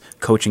that's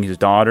coaching his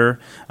daughter,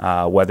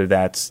 whether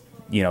that's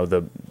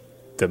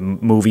the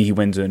movie he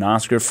wins an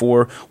Oscar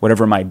for,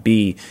 whatever it might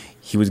be,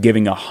 he was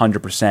giving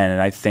 100%.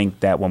 And I think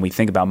that when we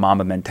think about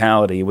Mamba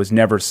mentality, it was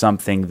never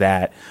something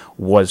that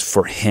was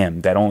for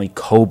him, that only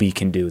Kobe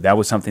can do. That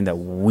was something that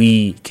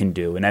we can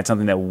do, and that's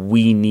something that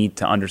we need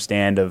to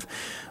understand of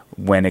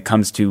when it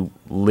comes to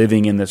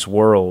living in this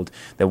world,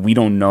 that we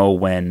don't know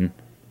when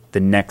the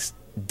next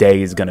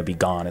day is going to be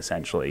gone,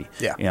 essentially.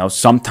 Yeah.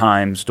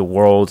 Sometimes the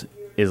world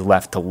is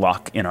left to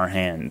luck in our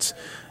hands.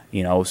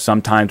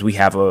 Sometimes we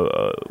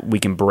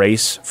can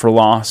brace for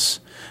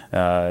loss.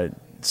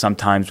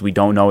 Sometimes we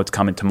don't know it's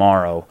coming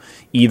tomorrow.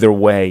 Either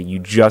way, you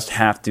just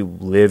have to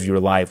live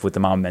your life with the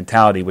Mamba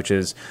mentality, which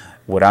is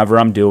whatever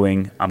I'm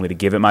doing, I'm going to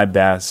give it my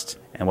best.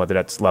 And whether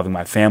that's loving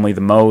my family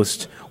the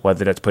most,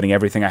 whether that's putting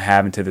everything I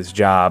have into this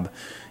job,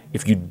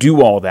 if you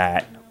do all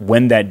that,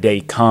 when that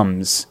day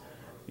comes,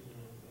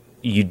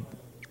 you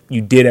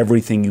did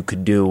everything you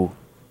could do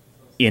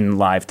in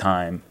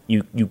lifetime.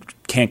 You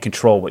can't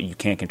control what you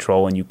can't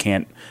control, and you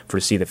can't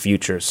foresee the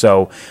future.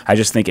 So I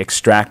just think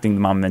extracting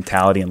the Mamba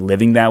mentality and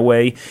living that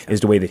way is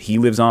the way that he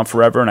lives on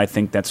forever, and I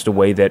think that's the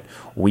way that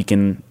we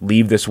can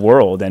leave this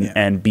world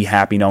and be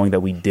happy knowing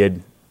that we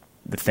did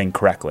the thing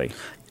correctly.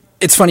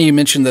 It's funny you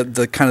mentioned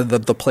the kind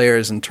of the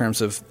players in terms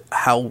of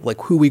how,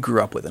 like, who we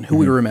grew up with and who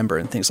we remember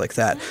and things like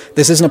that.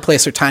 This isn't a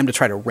place or time to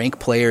try to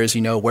rank players.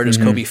 Where does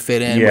Kobe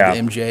fit in with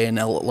MJ and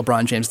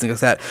LeBron James,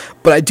 things like that.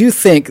 But I do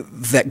think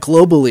that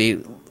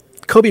globally,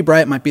 Kobe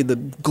Bryant might be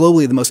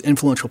globally the most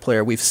influential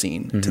player we've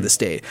seen to this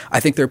day.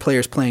 I think there are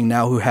players playing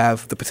now who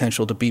have the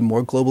potential to be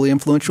more globally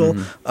influential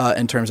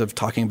in terms of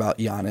talking about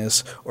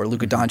Giannis or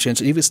Luka Doncic,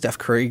 and even Steph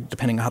Curry,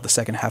 depending on how the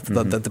second half,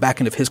 the back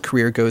end of his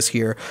career goes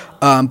here.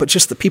 But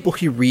just the people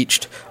he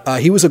reached.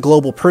 He was a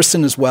global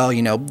person as well.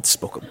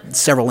 Spoke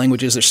several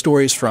languages. There's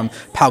stories from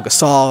Pau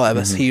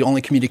Gasol. He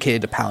only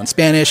communicated to Pau in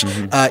Spanish.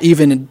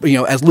 Even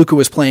as Luka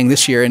was playing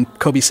this year, and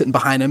Kobe sitting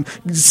behind him,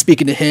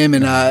 speaking to him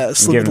in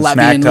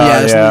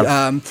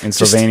Latvian. In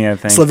Slovenia, I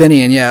think.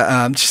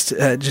 Slovenian,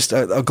 just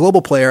a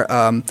global player,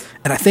 and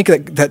I think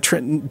that's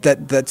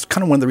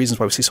kind of one of the reasons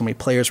why we see so many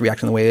players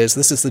reacting the way it is.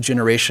 This is the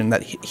generation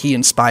that he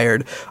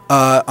inspired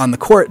on the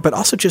court, but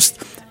also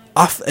just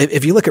off.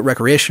 If you look at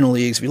recreational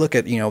leagues, if you look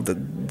at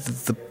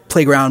the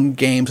playground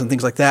games and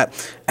things like that,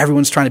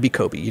 everyone's trying to be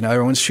Kobe.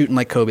 Everyone's shooting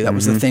like Kobe. That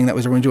was the thing that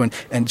was everyone doing.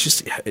 And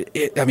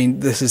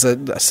this is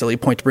a silly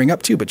point to bring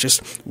up too, but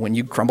just when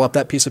you crumble up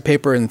that piece of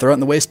paper and throw it in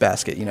the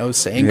wastebasket,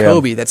 saying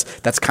Kobe,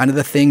 that's kind of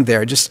the thing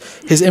there. Just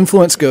his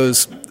influence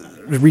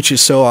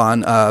reaches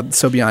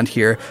so beyond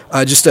here.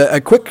 Just a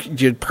quick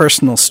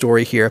personal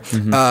story here.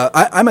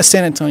 I'm a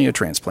San Antonio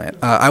transplant.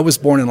 I was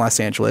born in Los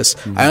Angeles.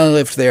 I only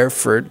lived there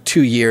for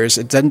 2 years.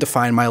 It doesn't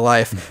define my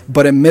life.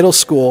 But in middle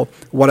school,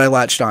 what I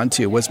latched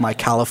onto was my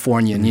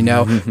Californian.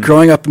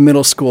 Growing up in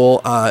middle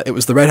school, it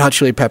was the Red Hot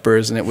Chili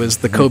Peppers and it was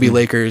the Kobe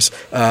Lakers.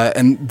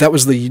 And that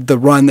was the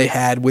run they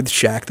had with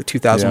Shaq, the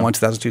 2001,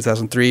 2002,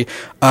 2003.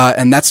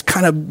 And that's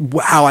kind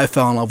of how I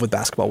fell in love with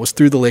basketball, was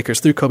through the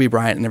Lakers, through Kobe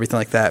Bryant and everything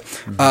like that.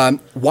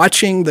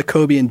 Watching the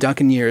Kobe and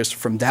Duncan years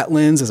from that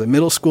lens as a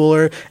middle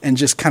schooler, and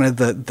just kind of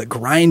the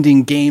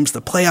grinding games,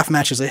 the playoff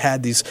matches they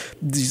had, these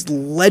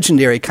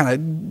legendary kind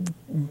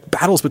of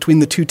battles between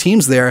the two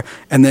teams there.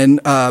 And then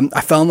I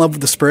fell in love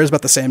with the Spurs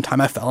about the same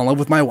time I fell in love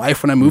with my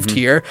wife when I moved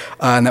here,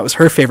 and that was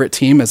her favorite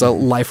team as a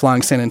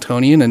lifelong San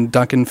Antonian and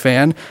Duncan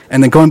fan.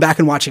 And then going back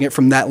and watching it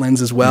from that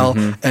lens as well,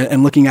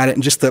 and looking at it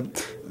and just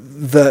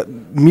the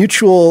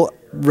mutual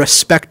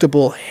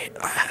respectable.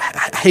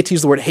 I hate to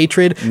use the word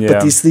hatred, Yeah.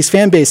 but these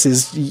fan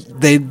bases,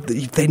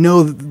 they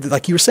know,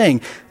 like you were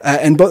saying,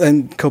 and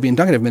Kobe and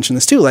Duncan have mentioned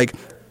this too. Like,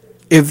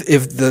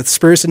 if the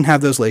Spurs didn't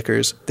have those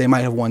Lakers, they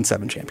might have won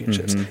 7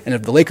 championships, and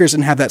if the Lakers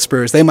didn't have that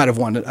Spurs, they might have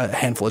won a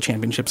handful of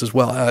championships as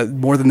well,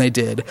 more than they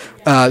did.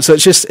 So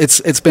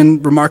it's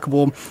been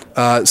remarkable,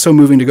 so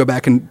moving to go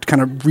back and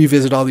kind of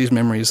revisit all these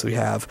memories we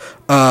have.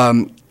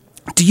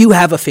 Do you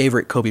have a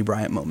favorite Kobe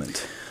Bryant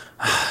moment?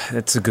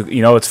 It's a good.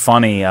 It's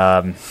funny.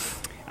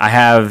 I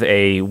have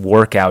a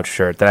workout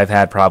shirt that I've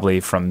had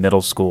probably from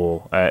middle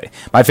school.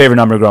 My favorite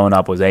number growing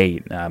up was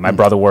 8. My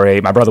brother wore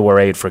 8. My brother wore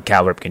 8 for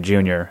Cal Ripken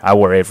Jr. I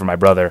wore 8 for my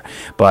brother.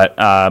 But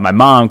my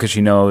mom, because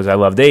she knows I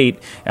loved 8,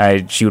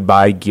 she would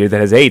buy gear that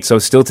has 8. So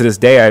still to this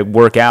day, I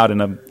work out in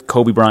a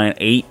Kobe Bryant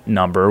 8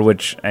 number,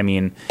 which, I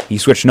mean, he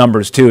switched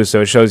numbers too, so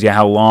it shows you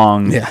how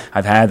long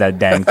I've had that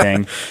dang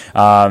thing.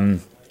 I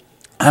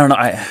don't know.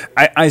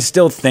 I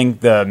still think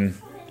the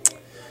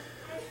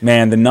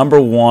number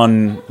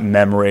one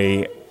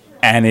memory,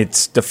 and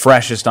it's the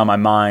freshest on my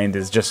mind,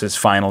 is just his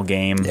final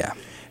game. Yeah.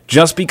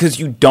 Just because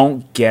you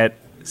don't get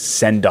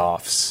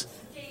send-offs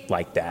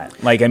like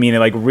that. Like, I mean,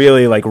 it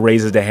really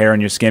raises the hair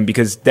on your skin,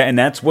 because and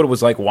that's what it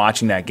was like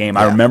watching that game.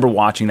 Yeah. I remember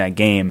watching that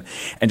game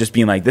and just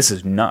being like, this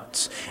is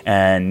nuts.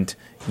 And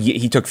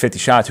he took 50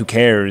 shots. Who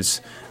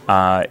cares?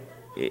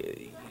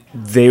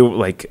 They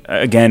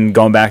again,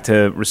 going back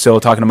to Rosillo,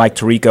 talking to Mike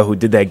Tirico, who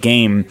did that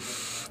game,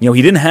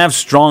 he didn't have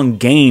strong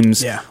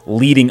games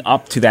leading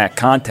up to that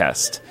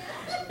contest.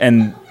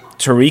 And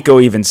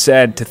Tirico even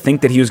said to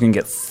think that he was going to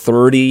get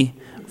 30,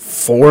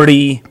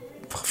 40,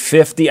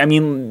 50, I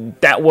mean,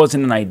 that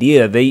wasn't an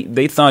idea.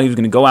 They thought he was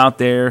going to go out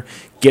there,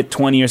 get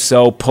 20 or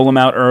so, pull him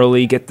out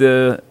early, get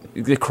the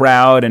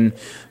crowd, and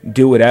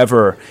do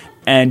whatever.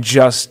 And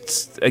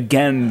just,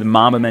 again, the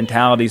Mamba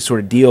mentality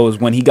sort of deal is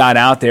when he got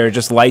out there,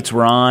 just lights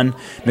were on,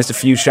 missed a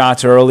few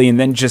shots early, and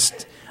then it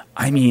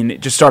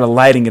just started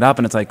lighting it up,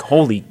 and it's like,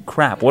 holy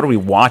crap, what are we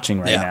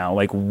watching right now?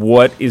 Like,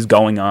 what is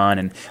going on?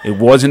 And it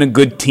wasn't a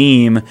good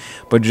team,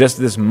 but just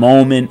this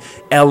moment,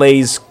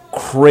 LA's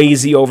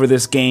crazy over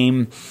this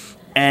game.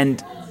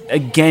 And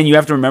again, you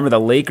have to remember the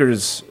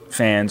Lakers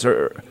fans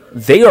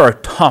they are a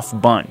tough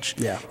bunch.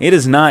 Yeah. It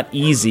is not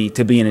easy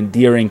to be an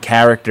endearing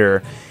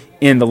character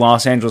in the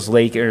Los Angeles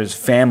Lakers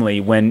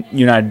family when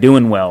you're not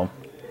doing well.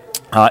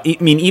 I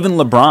mean, even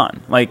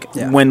LeBron.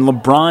 When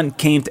LeBron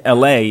came to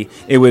L.A.,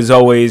 it was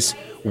always,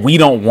 we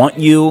don't want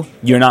you,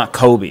 you're not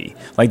Kobe.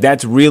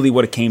 That's really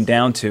what it came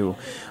down to.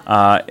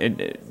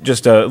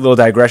 Just a little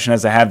digression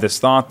as I have this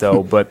thought,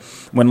 though. But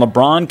when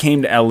LeBron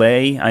came to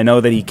L.A., I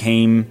know that he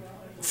came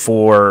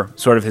for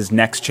sort of his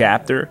next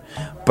chapter.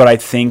 But I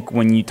think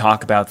when you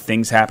talk about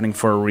things happening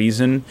for a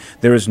reason,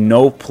 there is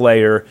no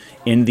player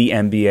in the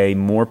NBA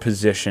more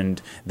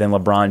positioned than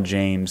LeBron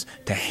James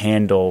to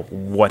handle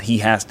what he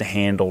has to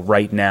handle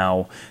right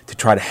now to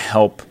try to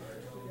help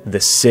the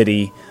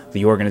city,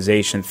 the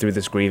organization through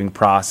this grieving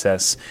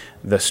process.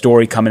 The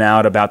story coming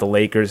out about the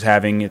Lakers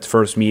having its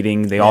first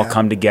meeting, they all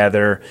come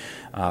together.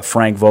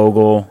 Frank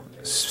Vogel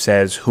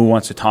says, who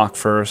wants to talk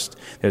first?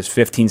 There's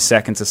 15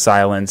 seconds of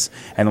silence,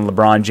 and then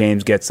LeBron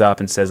James gets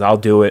up and says, I'll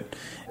do it,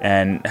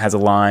 and has a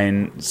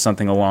line,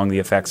 something along the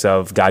effects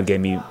of, God gave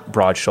me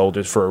broad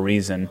shoulders for a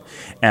reason.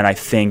 And I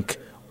think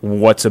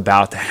what's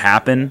about to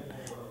happen,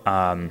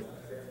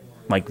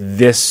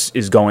 this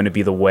is going to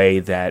be the way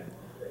that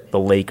the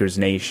Lakers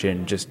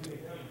nation just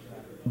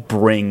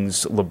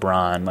brings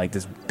LeBron,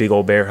 this big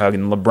old bear hug,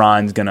 and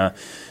LeBron's going to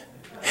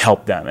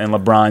help them, and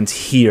LeBron's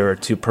here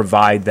to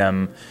provide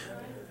them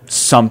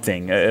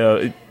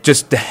something,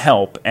 just to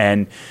help.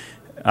 And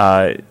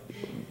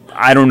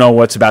I don't know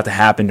what's about to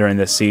happen during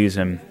this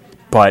season,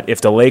 but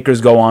if the Lakers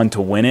go on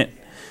to win it,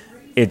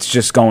 it's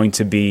just going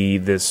to be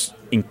this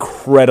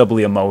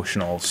incredibly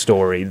emotional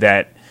story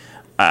that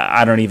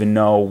I don't even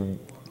know.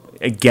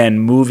 Again,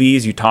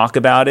 movies, you talk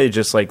about it,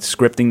 just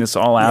scripting this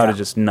all out is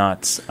just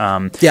nuts.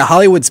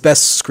 Hollywood's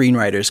best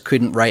screenwriters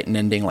couldn't write an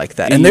ending like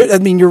that.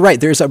 And you're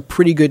right, there's a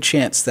pretty good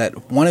chance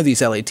that one of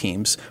these LA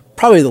teams,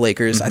 probably the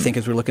Lakers, I think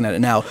as we're looking at it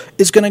now,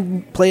 is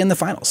going to play in the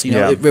finals.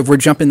 If we're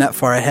jumping that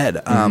far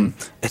ahead.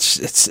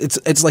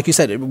 It's like you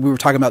said, we were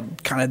talking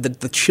about kind of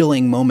the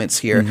chilling moments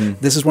here.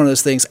 This is one of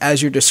those things,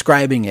 as you're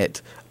describing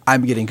it,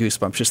 I'm getting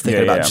goosebumps just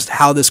thinking about just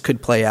how this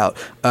could play out.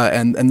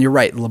 And you're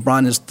right,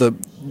 LeBron is there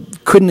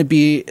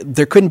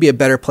couldn't be a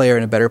better player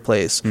in a better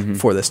place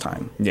for this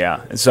time.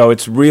 Yeah. So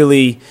it's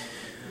really,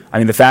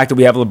 the fact that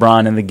we have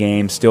LeBron in the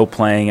game, still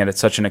playing at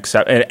such an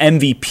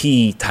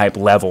MVP type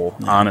level,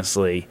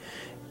 honestly,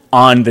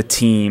 on the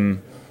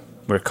team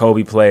where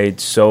Kobe played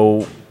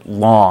so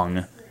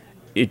long,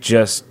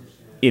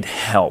 it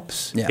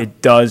helps. Yeah.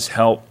 It does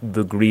help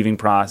the grieving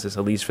process,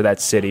 at least for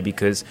that city,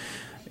 because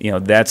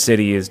that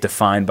city is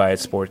defined by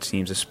its sports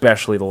teams,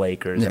 especially the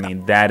Lakers. Yeah.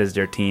 That is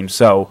their team.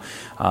 So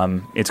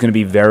it's going to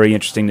be very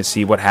interesting to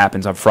see what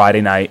happens on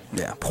Friday night.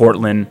 Yeah.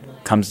 Portland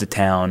comes to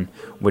town,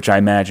 which I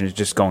imagine is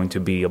just going to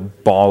be a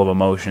ball of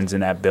emotions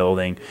in that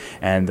building.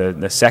 And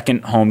the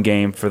second home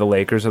game for the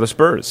Lakers are the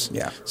Spurs.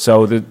 Yeah.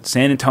 So the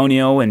San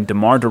Antonio and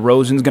DeMar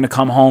DeRozan's going to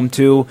come home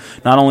too.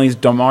 Not only is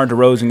DeMar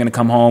DeRozan going to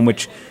come home,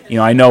 which,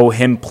 I know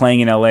him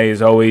playing in LA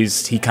is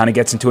always, he kind of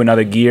gets into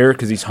another gear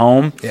because he's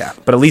home. Yeah.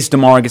 But at least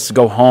DeMar gets to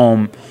go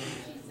home.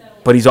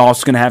 But he's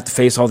also going to have to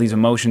face all these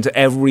emotions.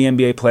 Every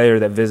NBA player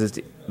that visits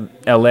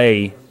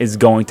LA is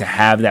going to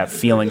have that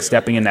feeling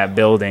stepping in that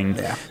building.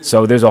 Yeah.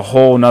 So there's a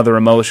whole nother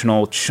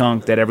emotional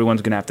chunk that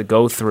everyone's going to have to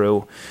go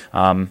through.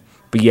 But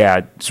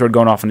yeah, sort of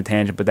going off on a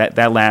tangent, but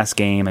that last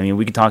game, I mean,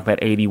 we could talk about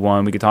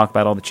 81, we could talk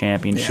about all the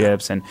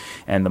championships and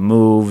the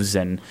moves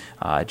and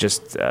there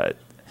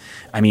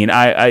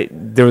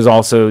was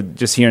also,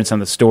 just hearing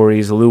some of the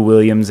stories, Lou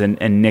Williams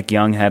and Nick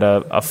Young had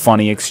a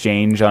funny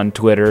exchange on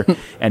Twitter,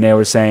 and they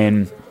were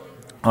saying,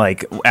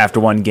 like, after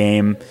one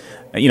game,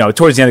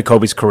 towards the end of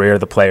Kobe's career,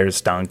 the players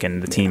stunk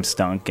and the team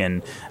stunk,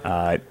 and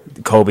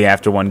Kobe,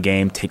 after one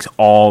game, takes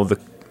all the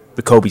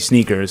Kobe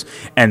sneakers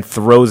and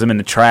throws them in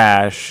the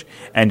trash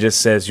and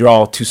just says, "You're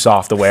all too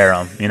soft to wear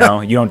them. You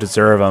don't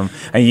deserve them."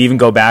 And you even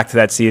go back to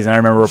that season. I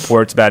remember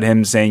reports about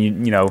him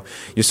saying,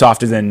 you're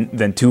softer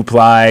than two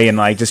ply, and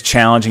like just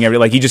challenging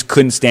he just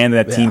couldn't stand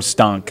that team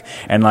stunk,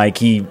 and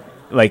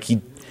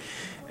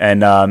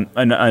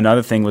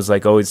another thing was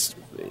like always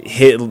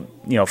hit.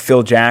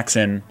 Phil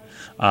Jackson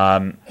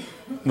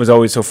was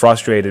always so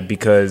frustrated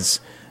because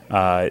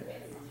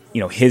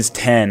his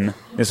 10.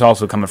 This is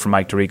also coming from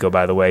Mike Tirico,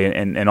 by the way,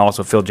 and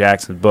also Phil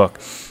Jackson's book.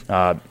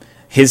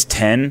 His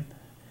 10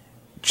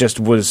 just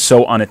was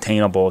so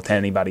unattainable to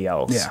anybody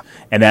else. Yeah.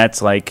 And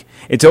that's like,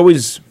 it's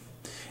always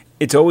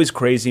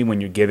crazy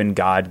when you're given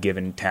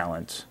God-given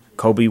talents.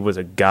 Kobe was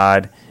a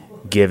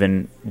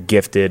God-given,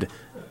 gifted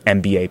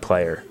NBA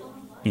player.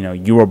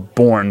 You were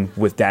born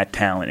with that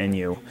talent in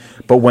you.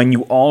 But when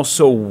you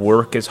also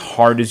work as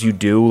hard as you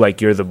do, like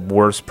you're the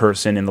worst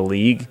person in the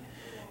league,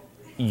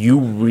 you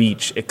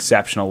reach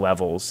exceptional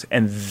levels.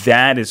 And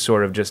that is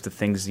sort of just the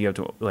things you have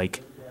to,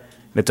 like,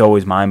 that's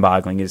always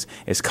mind-boggling, is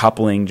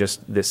coupling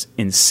just this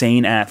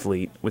insane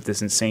athlete with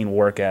this insane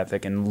work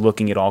ethic and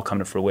looking it all come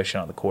to fruition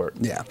on the court.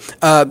 Yeah.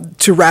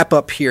 To wrap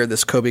up here,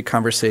 this Kobe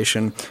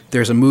conversation,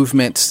 there's a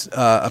movement,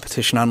 a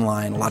petition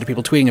online, a lot of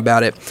people tweeting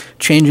about it,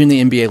 changing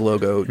the NBA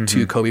logo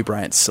to Kobe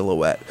Bryant's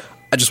silhouette.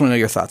 I just want to know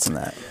your thoughts on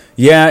that.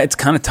 Yeah, it's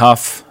kind of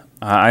tough.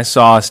 I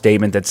saw a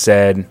statement that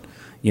said,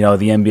 the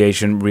NBA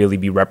shouldn't really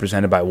be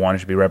represented by one; it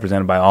should be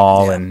represented by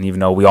all. Yeah. And even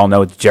though we all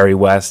know it's Jerry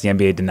West, the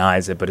NBA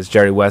denies it, but it's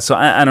Jerry West. So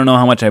I don't know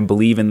how much I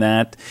believe in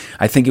that.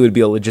 I think it would be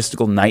a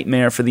logistical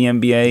nightmare for the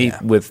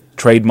NBA with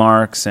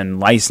trademarks and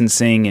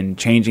licensing and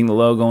changing the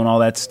logo and all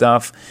that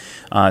stuff.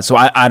 So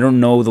I don't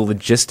know the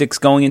logistics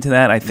going into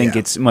that. I think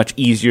it's much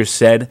easier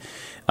said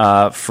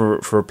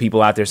for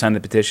people out there signing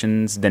the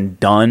petitions than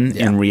done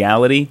in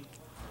reality.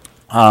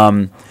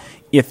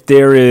 If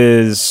there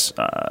is...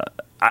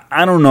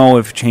 I don't know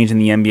if changing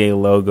the NBA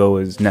logo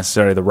is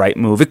necessarily the right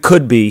move. It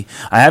could be.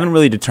 I haven't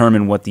really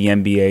determined what the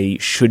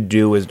NBA should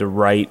do as the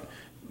right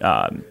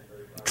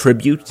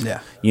tribute.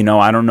 Yeah.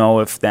 I don't know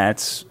if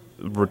that's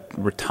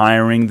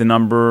retiring the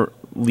number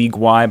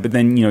league-wide, but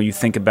then, you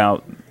think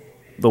about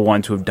the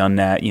ones who have done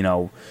that,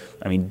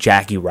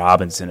 Jackie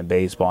Robinson in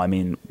baseball.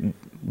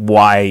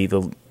 Why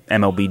the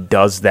MLB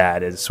does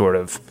that is sort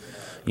of,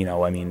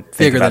 think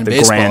bigger about than the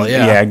baseball,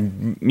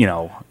 grand,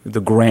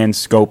 the grand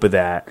scope of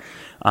that.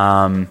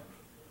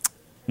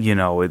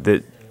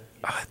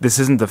 This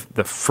isn't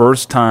the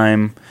first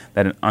time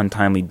that an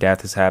untimely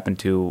death has happened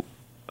to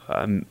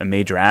a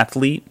major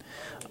athlete.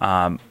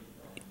 To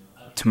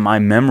my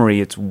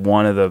memory, it's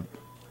one of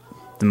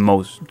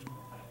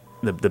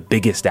the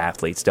biggest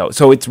athletes, though.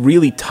 So it's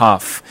really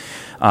tough.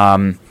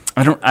 I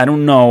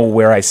don't know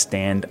where I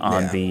stand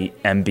on the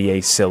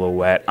NBA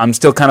silhouette. I'm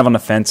still kind of on the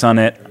fence on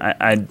it.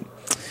 I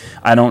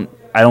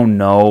don't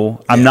know.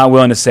 I'm not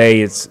willing to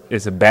say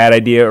it's a bad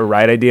idea or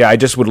right idea. I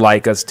just would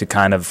like us to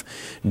kind of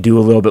do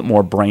a little bit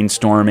more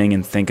brainstorming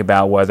and think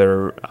about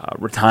whether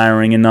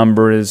retiring a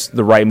number is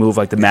the right move,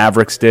 like the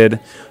Mavericks did,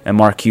 and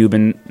Mark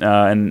Cuban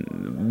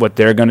and what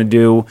they're going to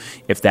do.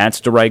 If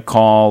that's the right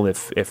call,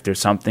 if there's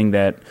something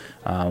that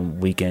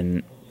we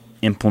can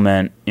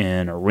implement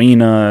in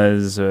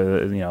arenas,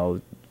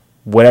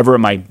 whatever it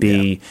might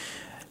be. Yeah.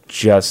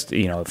 Just,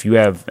 if you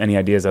have any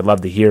ideas, I'd love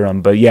to hear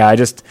them. But yeah, I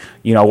just,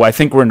 I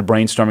think we're in the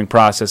brainstorming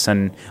process,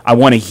 and I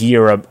want to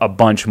hear a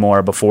bunch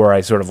more before I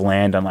sort of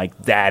land on, like,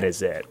 that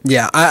is it.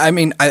 Yeah,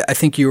 I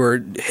think you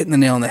were hitting the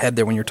nail on the head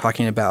there when you're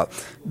talking about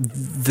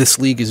this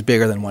league is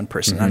bigger than one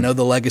person. Mm-hmm. I know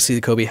the legacy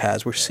that Kobe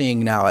has, we're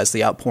seeing now as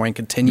the outpouring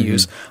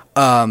continues.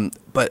 Mm-hmm.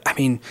 But,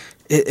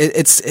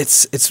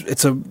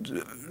 it's a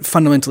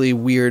fundamentally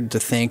weird to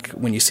think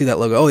when you see that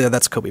logo, oh yeah,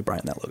 that's Kobe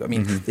Bryant, that logo. I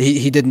mean,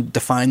 he didn't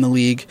define the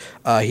league.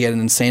 He had an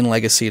insane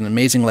legacy, an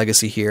amazing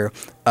legacy here.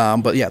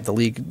 But yeah, the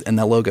league and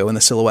that logo and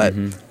the silhouette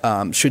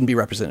shouldn't be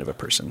representative of a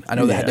person. I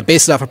know they had to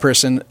base it off a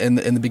person in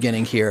the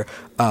beginning here.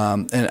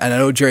 And I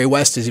know Jerry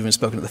West has even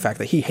spoken to the fact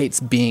that he hates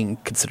being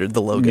considered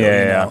the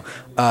logo.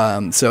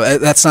 So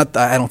that's not,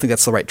 I don't think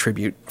that's the right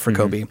tribute for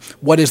Kobe.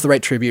 What is the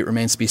right tribute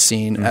remains to be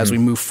seen as we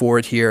move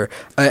forward here.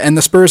 And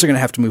the Spurs are going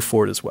to have to move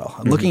forward as well.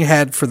 Looking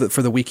ahead for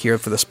the week here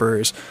for the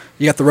Spurs,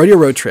 you got the rodeo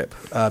road trip,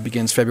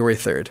 begins February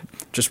 3rd,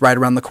 just right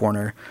around the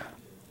corner.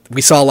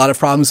 We saw a lot of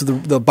problems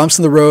with the bumps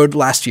in the road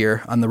last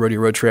year on the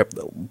rodeo road trip.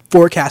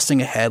 Forecasting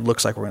ahead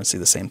looks like we're going to see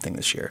the same thing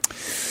this year.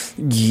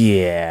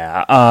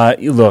 Yeah.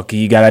 Look,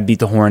 you got to beat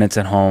the Hornets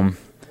at home.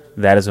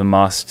 That is a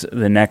must.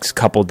 The next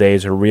couple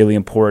days are really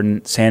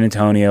important. San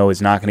Antonio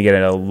is not going to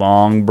get a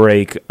long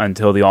break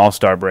until the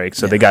All-Star break.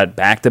 So they got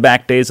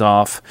back-to-back days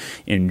off.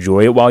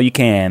 Enjoy it while you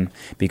can,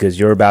 because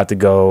you're about to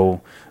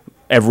go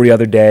every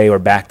other day or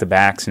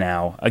back-to-backs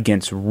now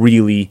against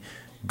really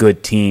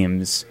good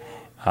teams.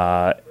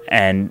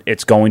 And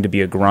it's going to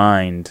be a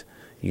grind.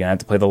 You're going to have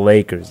to play the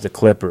Lakers, the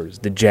Clippers,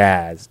 the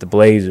Jazz, the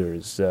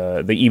Blazers,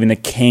 even the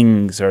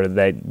Kings are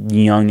that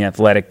young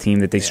athletic team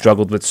that they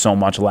struggled with so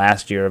much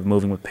last year of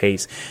moving with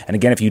pace. And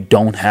again, if you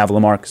don't have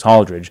LaMarcus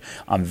Aldridge,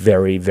 I'm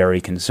very,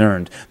 very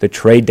concerned. The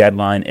trade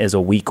deadline is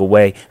a week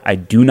away. I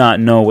do not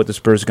know what the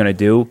Spurs are going to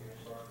do.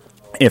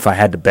 If I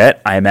had to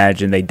bet, I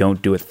imagine they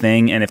don't do a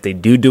thing. And if they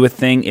do a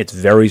thing, it's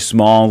very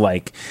small.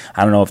 Like,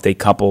 I don't know if they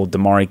couple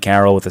DeMar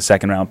Carroll with a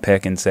second-round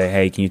pick and say,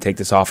 hey, can you take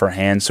this off our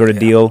hands sort of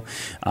deal.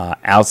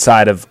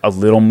 Outside of a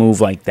little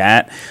move like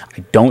that,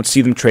 I don't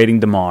see them trading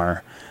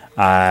DeMar.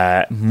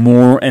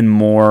 More and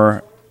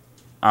more,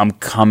 I'm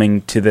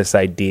coming to this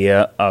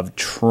idea of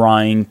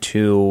trying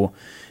to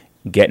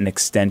get an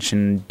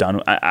extension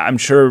done. I'm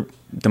sure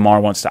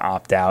DeMar wants to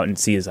opt out and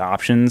see his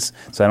options,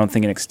 so I don't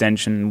think an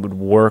extension would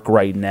work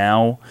right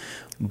now.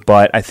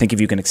 But I think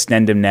if you can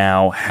extend him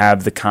now,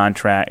 have the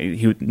contract,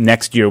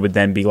 next year would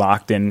then be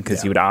locked in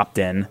because he would opt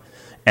in,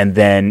 and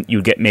then you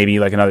would get maybe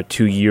like another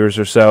 2 years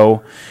or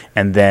so,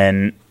 and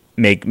then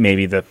make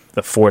maybe the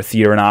fourth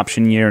year an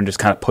option year and just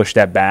kind of push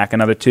that back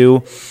another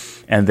 2.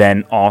 And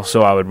then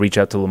also I would reach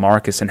out to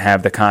LaMarcus and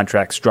have the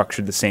contract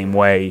structured the same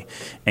way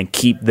and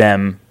keep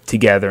them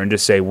together and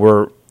just say,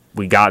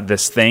 we got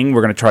this thing.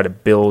 We're going to try to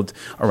build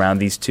around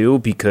these two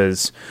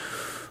because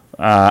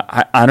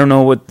I don't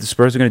know what the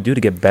Spurs are going to do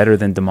to get better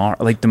than DeMar.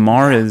 Like,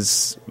 DeMar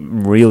is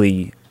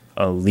really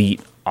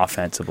elite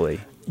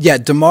offensively. Yeah,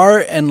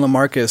 DeMar and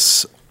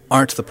LaMarcus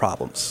aren't the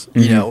problems,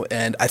 you know,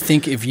 and I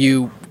think if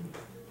you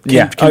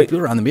can build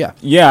around them,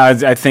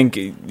 I think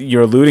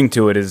you're alluding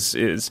to it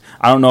is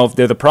I don't know if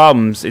they're the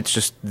problems. It's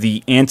just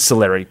the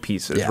ancillary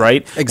pieces,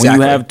 right? Exactly. When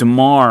you have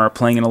DeMar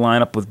playing in a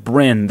lineup with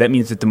Bryn, that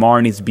means that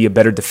DeMar needs to be a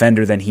better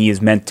defender than he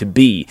is meant to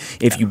be.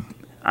 If you,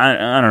 I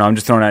don't know, I'm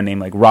just throwing out a name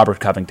like Robert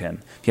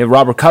Covington. If you have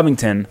Robert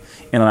Covington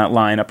in that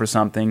lineup or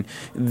something,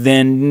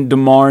 then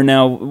DeMar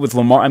now with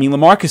Lamar. I mean,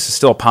 LaMarcus is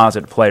still a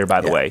positive player, by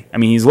the way. I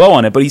mean, he's low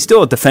on it, but he's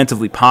still a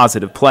defensively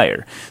positive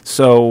player.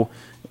 So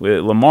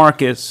with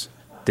LaMarcus,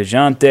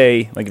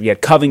 DeJounte, like you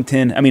had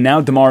Covington. I mean,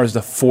 now DeMar is the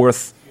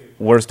 4th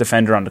worst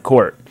defender on the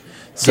court.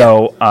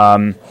 So,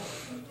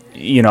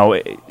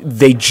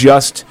 they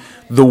just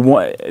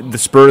the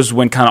Spurs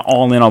went kind of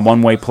all in on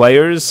one-way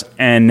players,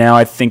 and now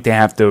I think they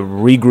have to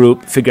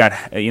regroup, figure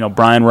out,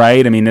 Brian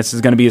Wright. I mean, this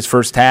is going to be his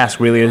first task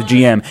really as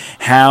GM.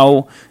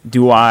 How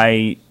do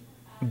I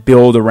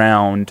build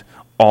around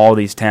all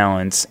these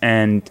talents?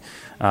 And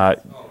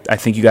I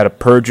think you got to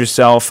purge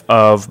yourself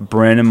of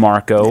Bryn and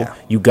Marco. Yeah.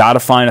 You got to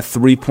find a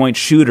 3-point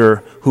shooter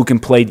who can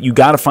play. You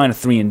got to find a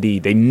 3-and-D.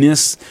 They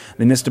missed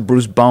the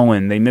Bruce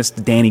Bowen. They missed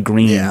the Danny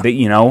Green. Yeah. They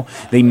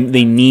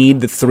need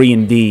the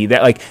 3-and-D.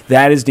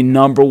 That is the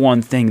number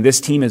one thing.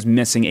 This team is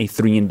missing a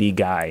 3-and-D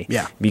guy.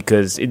 Yeah.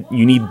 Because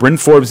you need Bryn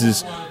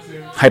Forbes'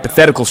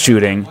 hypothetical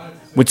shooting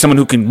with someone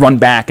who can run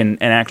back and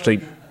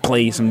actually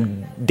play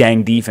some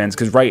dang defense.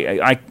 Because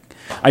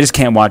I just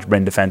can't watch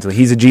Bryn defensively.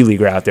 He's a G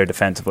Leaguer out there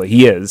defensively.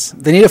 He is.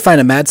 They need to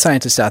find a mad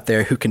scientist out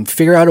there who can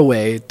figure out a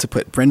way to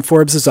put Bryn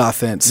Forbes'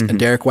 offense and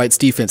Derek White's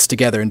defense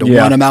together into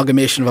one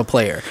amalgamation of a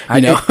player.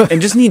 And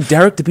just need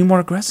Derek to be more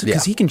aggressive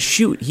because he can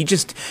shoot. He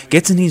just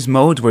gets in these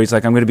modes where he's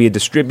like, I'm going to be a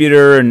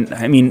distributor. And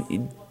I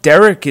mean,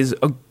 Derek is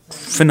a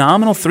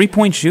phenomenal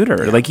 3-point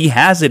shooter. Like, he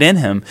has it in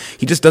him.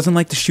 He just doesn't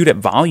like to shoot at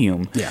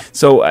volume. Yeah.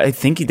 So I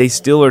think they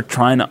still are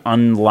trying to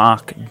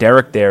unlock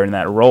Derek there in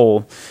that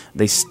role.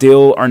 They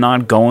still are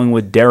not going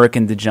with Derek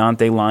and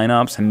DeJounte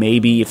lineups. And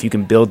maybe if you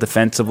can build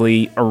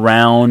defensively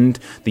around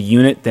the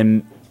unit,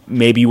 then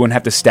maybe you wouldn't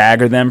have to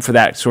stagger them for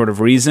that sort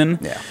of reason.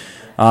 Yeah.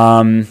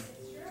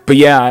 But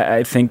yeah,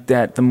 I think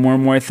that the more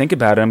and more I think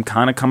about it, I'm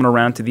kind of coming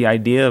around to the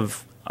idea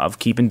of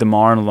keeping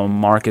DeMar and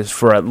LaMarcus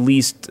for at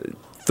least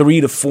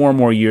 3 to 4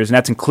 more years, and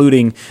that's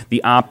including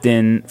the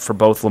opt-in for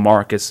both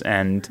LaMarcus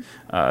and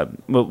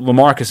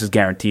LaMarcus is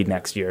guaranteed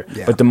next year,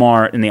 but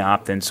DeMar in the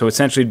opt-in. So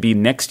essentially it'd be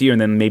next year and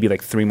then maybe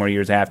like 3 more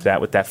years after that,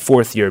 with that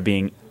 4th year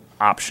being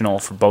optional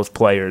for both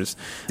players.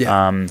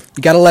 Yeah.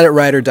 You got to let it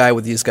ride or die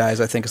with these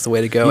guys, I think, is the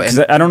way to go.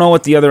 And I don't know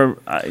what the other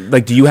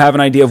do you have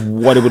an idea of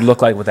what it would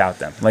look like without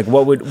them? Like,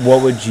 what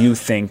would you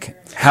think?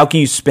 How can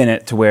you spin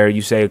it to where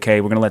you say,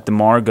 okay, we're going to let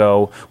DeMar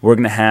go. We're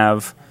going to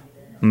have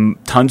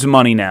tons of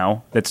money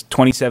now. That's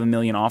 $27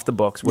 million off the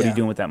books. What are you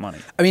doing with that money?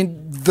 I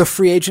mean, the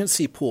free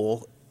agency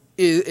pool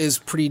is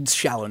pretty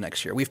shallow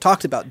next year. We've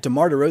talked about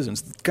DeMar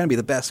DeRozan's going to be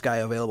the best guy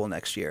available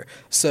next year.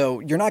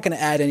 So you're not going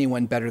to add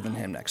anyone better than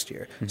him next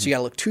year. Mm-hmm. So you got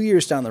to look 2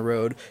 years down the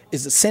road.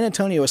 Is San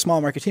Antonio, a small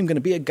market team, going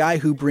to be a guy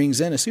who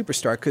brings in a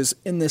superstar? Because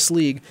in this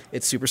league,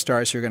 it's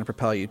superstars who are going to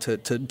propel you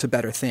to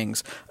better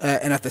things.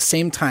 And at the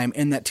same time,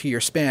 in that 2 year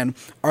span,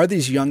 are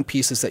these young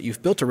pieces that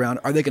you've built around,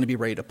 are they going to be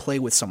ready to play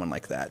with someone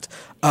like that?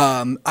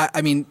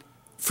 I mean,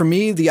 for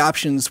me, the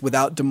options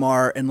without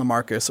DeMar and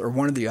LaMarcus, or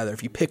one or the other,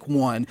 if you pick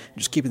one,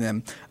 just keeping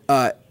them,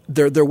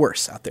 they're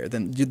worse out there.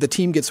 Then the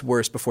team gets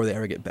worse before they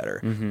ever get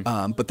better.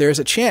 Mm-hmm. But there's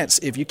a chance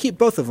if you keep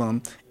both of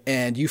them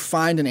and you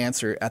find an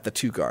answer at the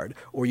 2 guard,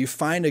 or you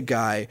find a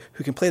guy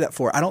who can play that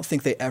 4. I don't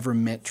think they ever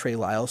meant Trey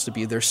Lyles to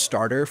be their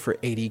starter for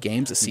 80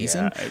 games a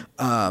season.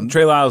 Yeah,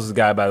 Trey Lyles is a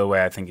guy, by the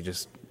way, I think he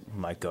just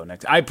might go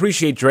next. I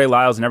appreciate Trey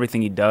Lyles and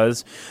everything he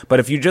does,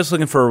 but if you're just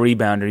looking for a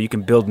rebounder, you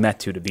can build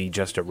Metu to be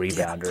just a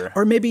rebounder. Yeah.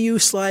 Or maybe you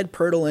slide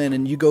Pirtle in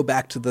and you go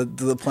back to the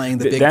playing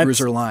the big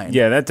bruiser line.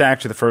 Yeah, that's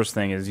actually the first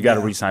thing is you got to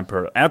re-sign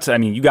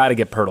Pirtle. You got to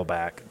get Pirtle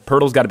back.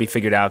 Pirtle's got to be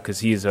figured out because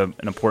he's an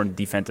important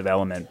defensive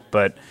element.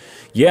 But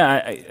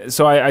yeah,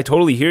 so I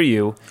totally hear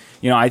you.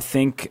 I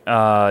think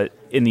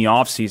in the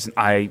offseason,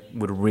 I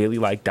would really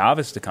like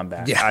Davis to come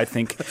back. Yeah. I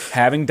think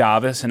having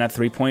Davis and that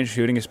three-point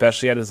shooting,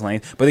 especially at his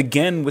length. But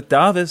again, with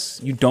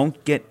Davis, you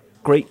don't get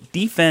great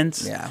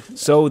defense. Yeah.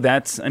 So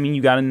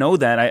you got to know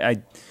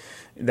that.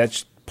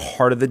 That's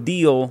part of the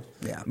deal.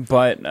 Yeah.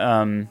 But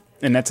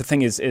and that's the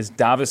thing is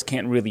Davis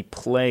can't really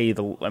play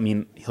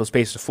he'll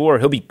space the floor.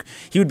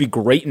 He would be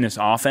great in this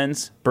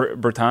offense,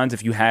 Bertans,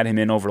 if you had him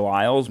in over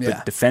Lyles,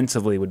 but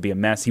defensively it would be a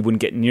mess. He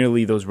wouldn't get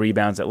nearly those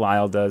rebounds that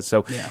Lyle does.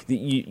 So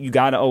you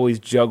got to always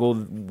juggle.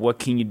 What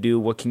can you do?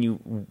 What can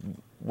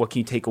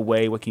you take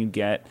away? What can you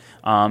get?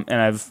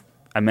 And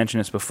I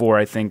mentioned this before.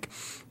 I think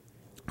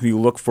if you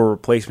look for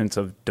replacements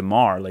of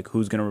DeMar, like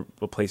who's going to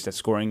replace that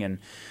scoring, and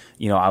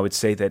I would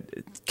say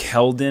that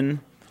Keldon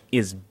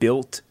is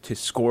built to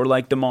score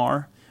like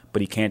DeMar, but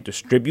he can't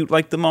distribute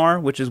like DeMar,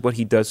 which is what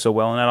he does so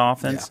well in that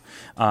offense.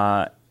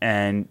 Yeah.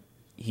 And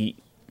he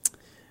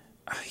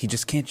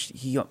just can't.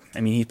 He's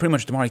pretty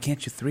much DeMar. He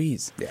can't shoot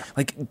threes. Yeah.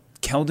 Like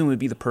Keldon would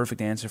be the perfect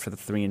answer for the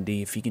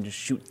 3-and-D if he can just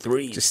shoot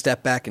threes. Just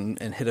step back and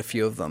hit a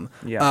few of them.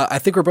 Yeah. I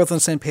think we're both on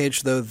the same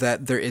page, though,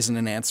 that there isn't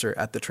an answer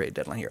at the trade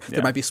deadline here.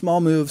 There might be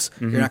small moves.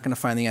 Mm-hmm. You're not going to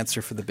find the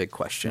answer for the big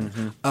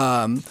question.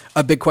 Mm-hmm.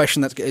 A big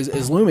question that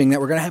is looming that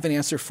we're going to have an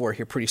answer for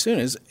here pretty soon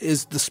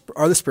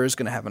are the Spurs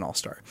going to have an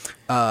all-star?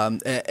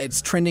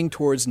 It's trending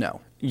towards no.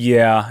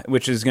 Yeah,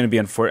 which is going to be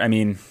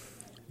unfortunate.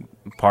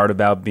 Part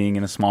about being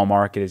in a small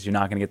market is you're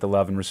not going to get the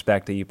love and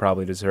respect that you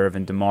probably deserve.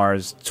 And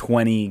DeMar's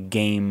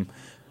 20-game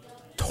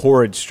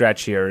torrid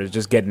stretch here is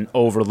just getting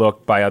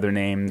overlooked by other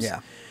names. Yeah.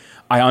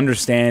 I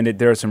understand it.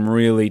 There are some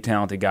really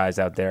talented guys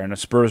out there, and a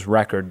Spurs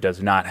record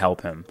does not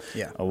help him.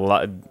 Yeah. A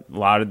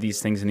lot of these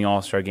things in the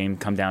All-Star game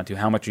come down to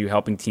how much are you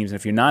helping teams, and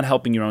if you're not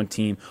helping your own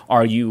team,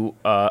 are you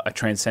a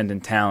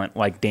transcendent talent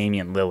like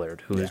Damian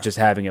Lillard, who is just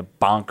having a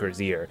bonkers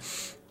year?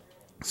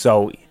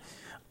 So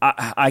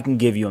I can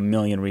give you a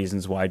million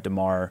reasons why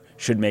DeMar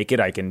should make it.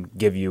 I can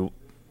give you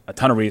a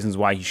ton of reasons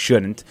why he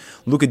shouldn't.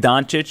 Luka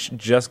Doncic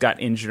just got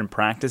injured in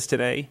practice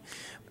today.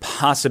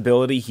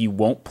 Possibility he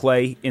won't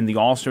play in the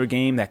All-Star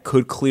game. That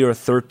could clear a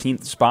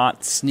 13th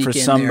spot for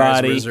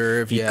somebody.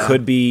 Reserve, he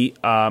could be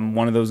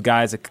one of those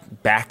guys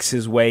that backs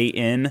his way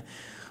in.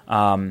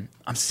 I'm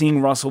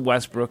seeing Russell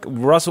Westbrook.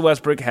 Russell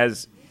Westbrook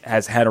has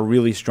had a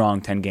really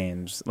strong 10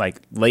 games.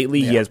 Like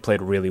lately, he has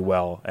played really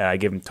well. I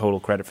give him total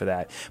credit for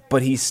that.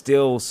 But he's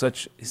still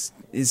his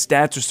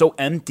stats are so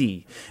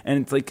empty, and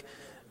it's like,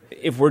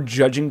 if we're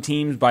judging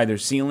teams by their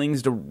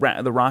ceilings, the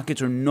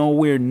Rockets are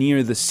nowhere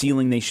near the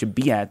ceiling they should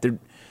be at.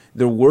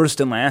 They're worse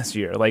than last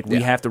year. Like,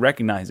 we have to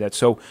recognize that.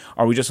 So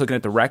are we just looking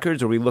at the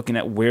records, or are we looking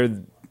at where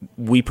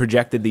we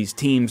projected these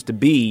teams to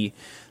be?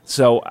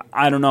 So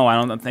I don't know.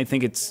 I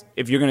think it's,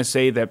 if you're going to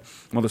say that,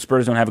 well, the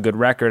Spurs don't have a good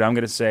record, I'm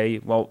going to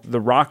say, well,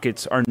 the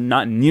Rockets are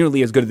not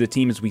nearly as good of a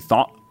team as we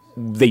thought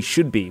they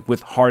should be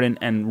with Harden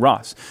and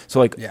Russ.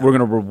 So, we're going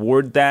to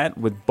reward that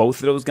with both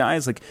of those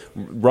guys. Like,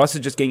 Russ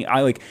is just getting...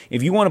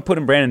 if you want to put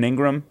in Brandon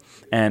Ingram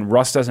and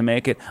Russ doesn't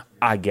make it,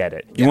 I get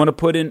it. You want to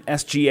put in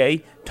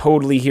SGA?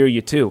 Totally hear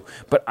you too.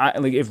 But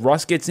if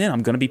Russ gets in,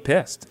 I'm going to be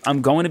pissed.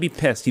 I'm going to be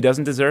pissed. He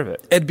doesn't deserve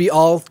it. It'd be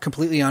all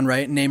completely on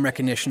name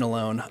recognition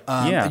alone.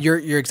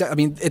 You're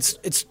exactly.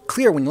 It's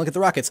clear when you look at the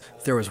Rockets.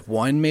 There was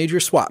one major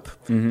swap,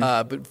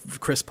 but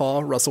Chris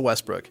Paul, Russell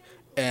Westbrook.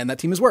 and that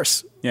team is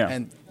worse. Yeah.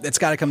 And it's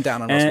got to come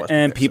down on Russell Westbrook.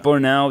 And people are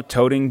now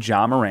toting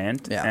Ja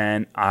Morant, Yeah.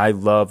 and I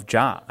love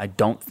Ja. I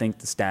don't think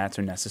the stats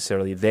are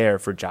necessarily there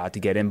for Ja to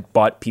get in,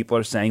 but people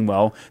are saying,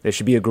 well, there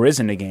should be a Grizz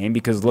in the game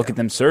because look at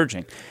them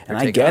surging. And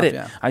I get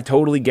it. I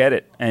totally get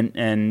it.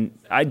 And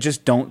I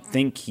just don't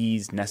think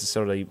he's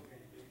necessarily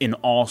an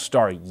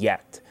all-star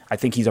yet. I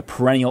think he's a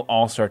perennial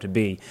all-star to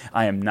be.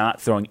 I am not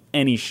throwing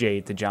any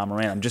shade to Ja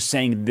Morant. I'm just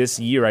saying this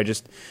year, I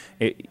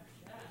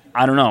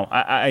don't know.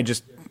 I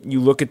just, you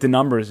look at the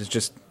numbers, it's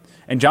just,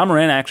 and Ja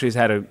Morant actually has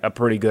had a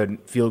pretty good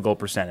field goal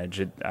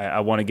percentage. I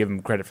want to give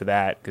him credit for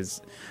that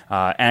because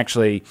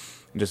actually,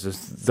 just to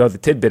throw the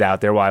tidbit out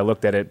there while I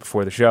looked at it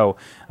before the show,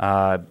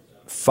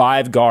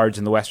 5 guards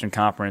in the Western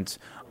Conference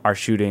are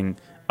shooting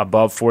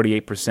above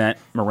 48%.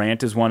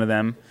 Morant is one of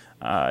them.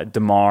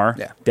 DeMar,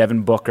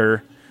 Devin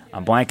Booker.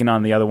 I'm blanking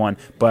on the other one,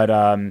 but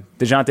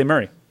DeJounte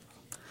Murray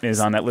is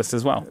on that list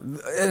as well.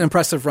 An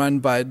impressive run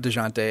by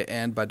DeJounte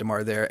and by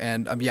DeMar there.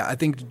 And, I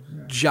think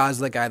Ja's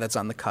the guy that's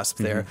on the cusp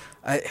there.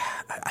 I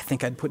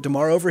think I'd put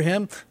DeMar over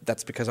him.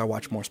 That's because I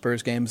watch more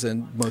Spurs games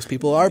than most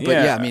people are. But,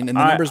 and the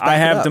numbers back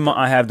it up.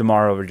 I have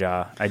DeMar over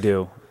Ja. I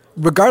do.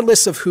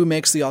 Regardless of who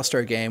makes the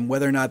All-Star game,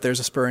 whether or not there's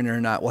a Spur in it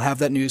or not, we'll have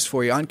that news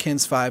for you on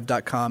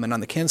Kins5.com and on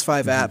the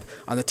Kins5 app.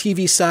 On the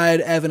TV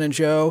side, Evan and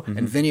Joe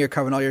and Vinny are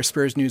covering all your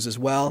Spurs news as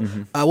well.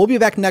 We'll be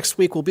back next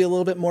week. We'll be a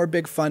little bit more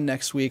big fun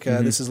next week.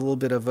 This is a little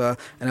bit of an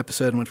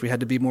episode in which we had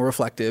to be more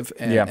reflective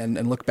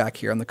and look back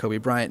here on the Kobe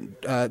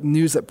Bryant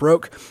news that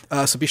broke.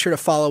 So be sure to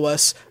follow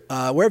us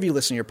wherever you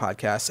listen to your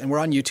podcasts. And we're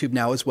on YouTube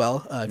now as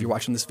well. If you're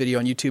watching this video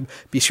on YouTube,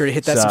 be sure to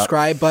hit that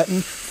subscribe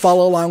button.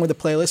 Follow along with the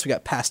playlist. We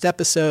got past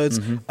episodes.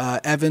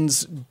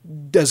 Evans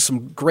does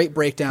some great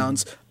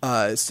breakdowns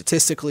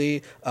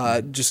statistically.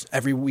 Just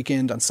every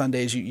weekend on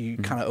Sundays, you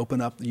kind of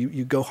open up,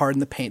 you go hard in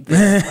the paint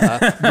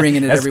there,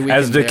 bringing it every weekend.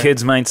 As the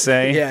kids might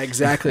say. Yeah,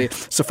 exactly.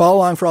 So follow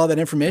along for all that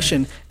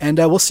information, and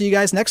we'll see you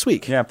guys next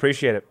week. Yeah,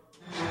 appreciate it.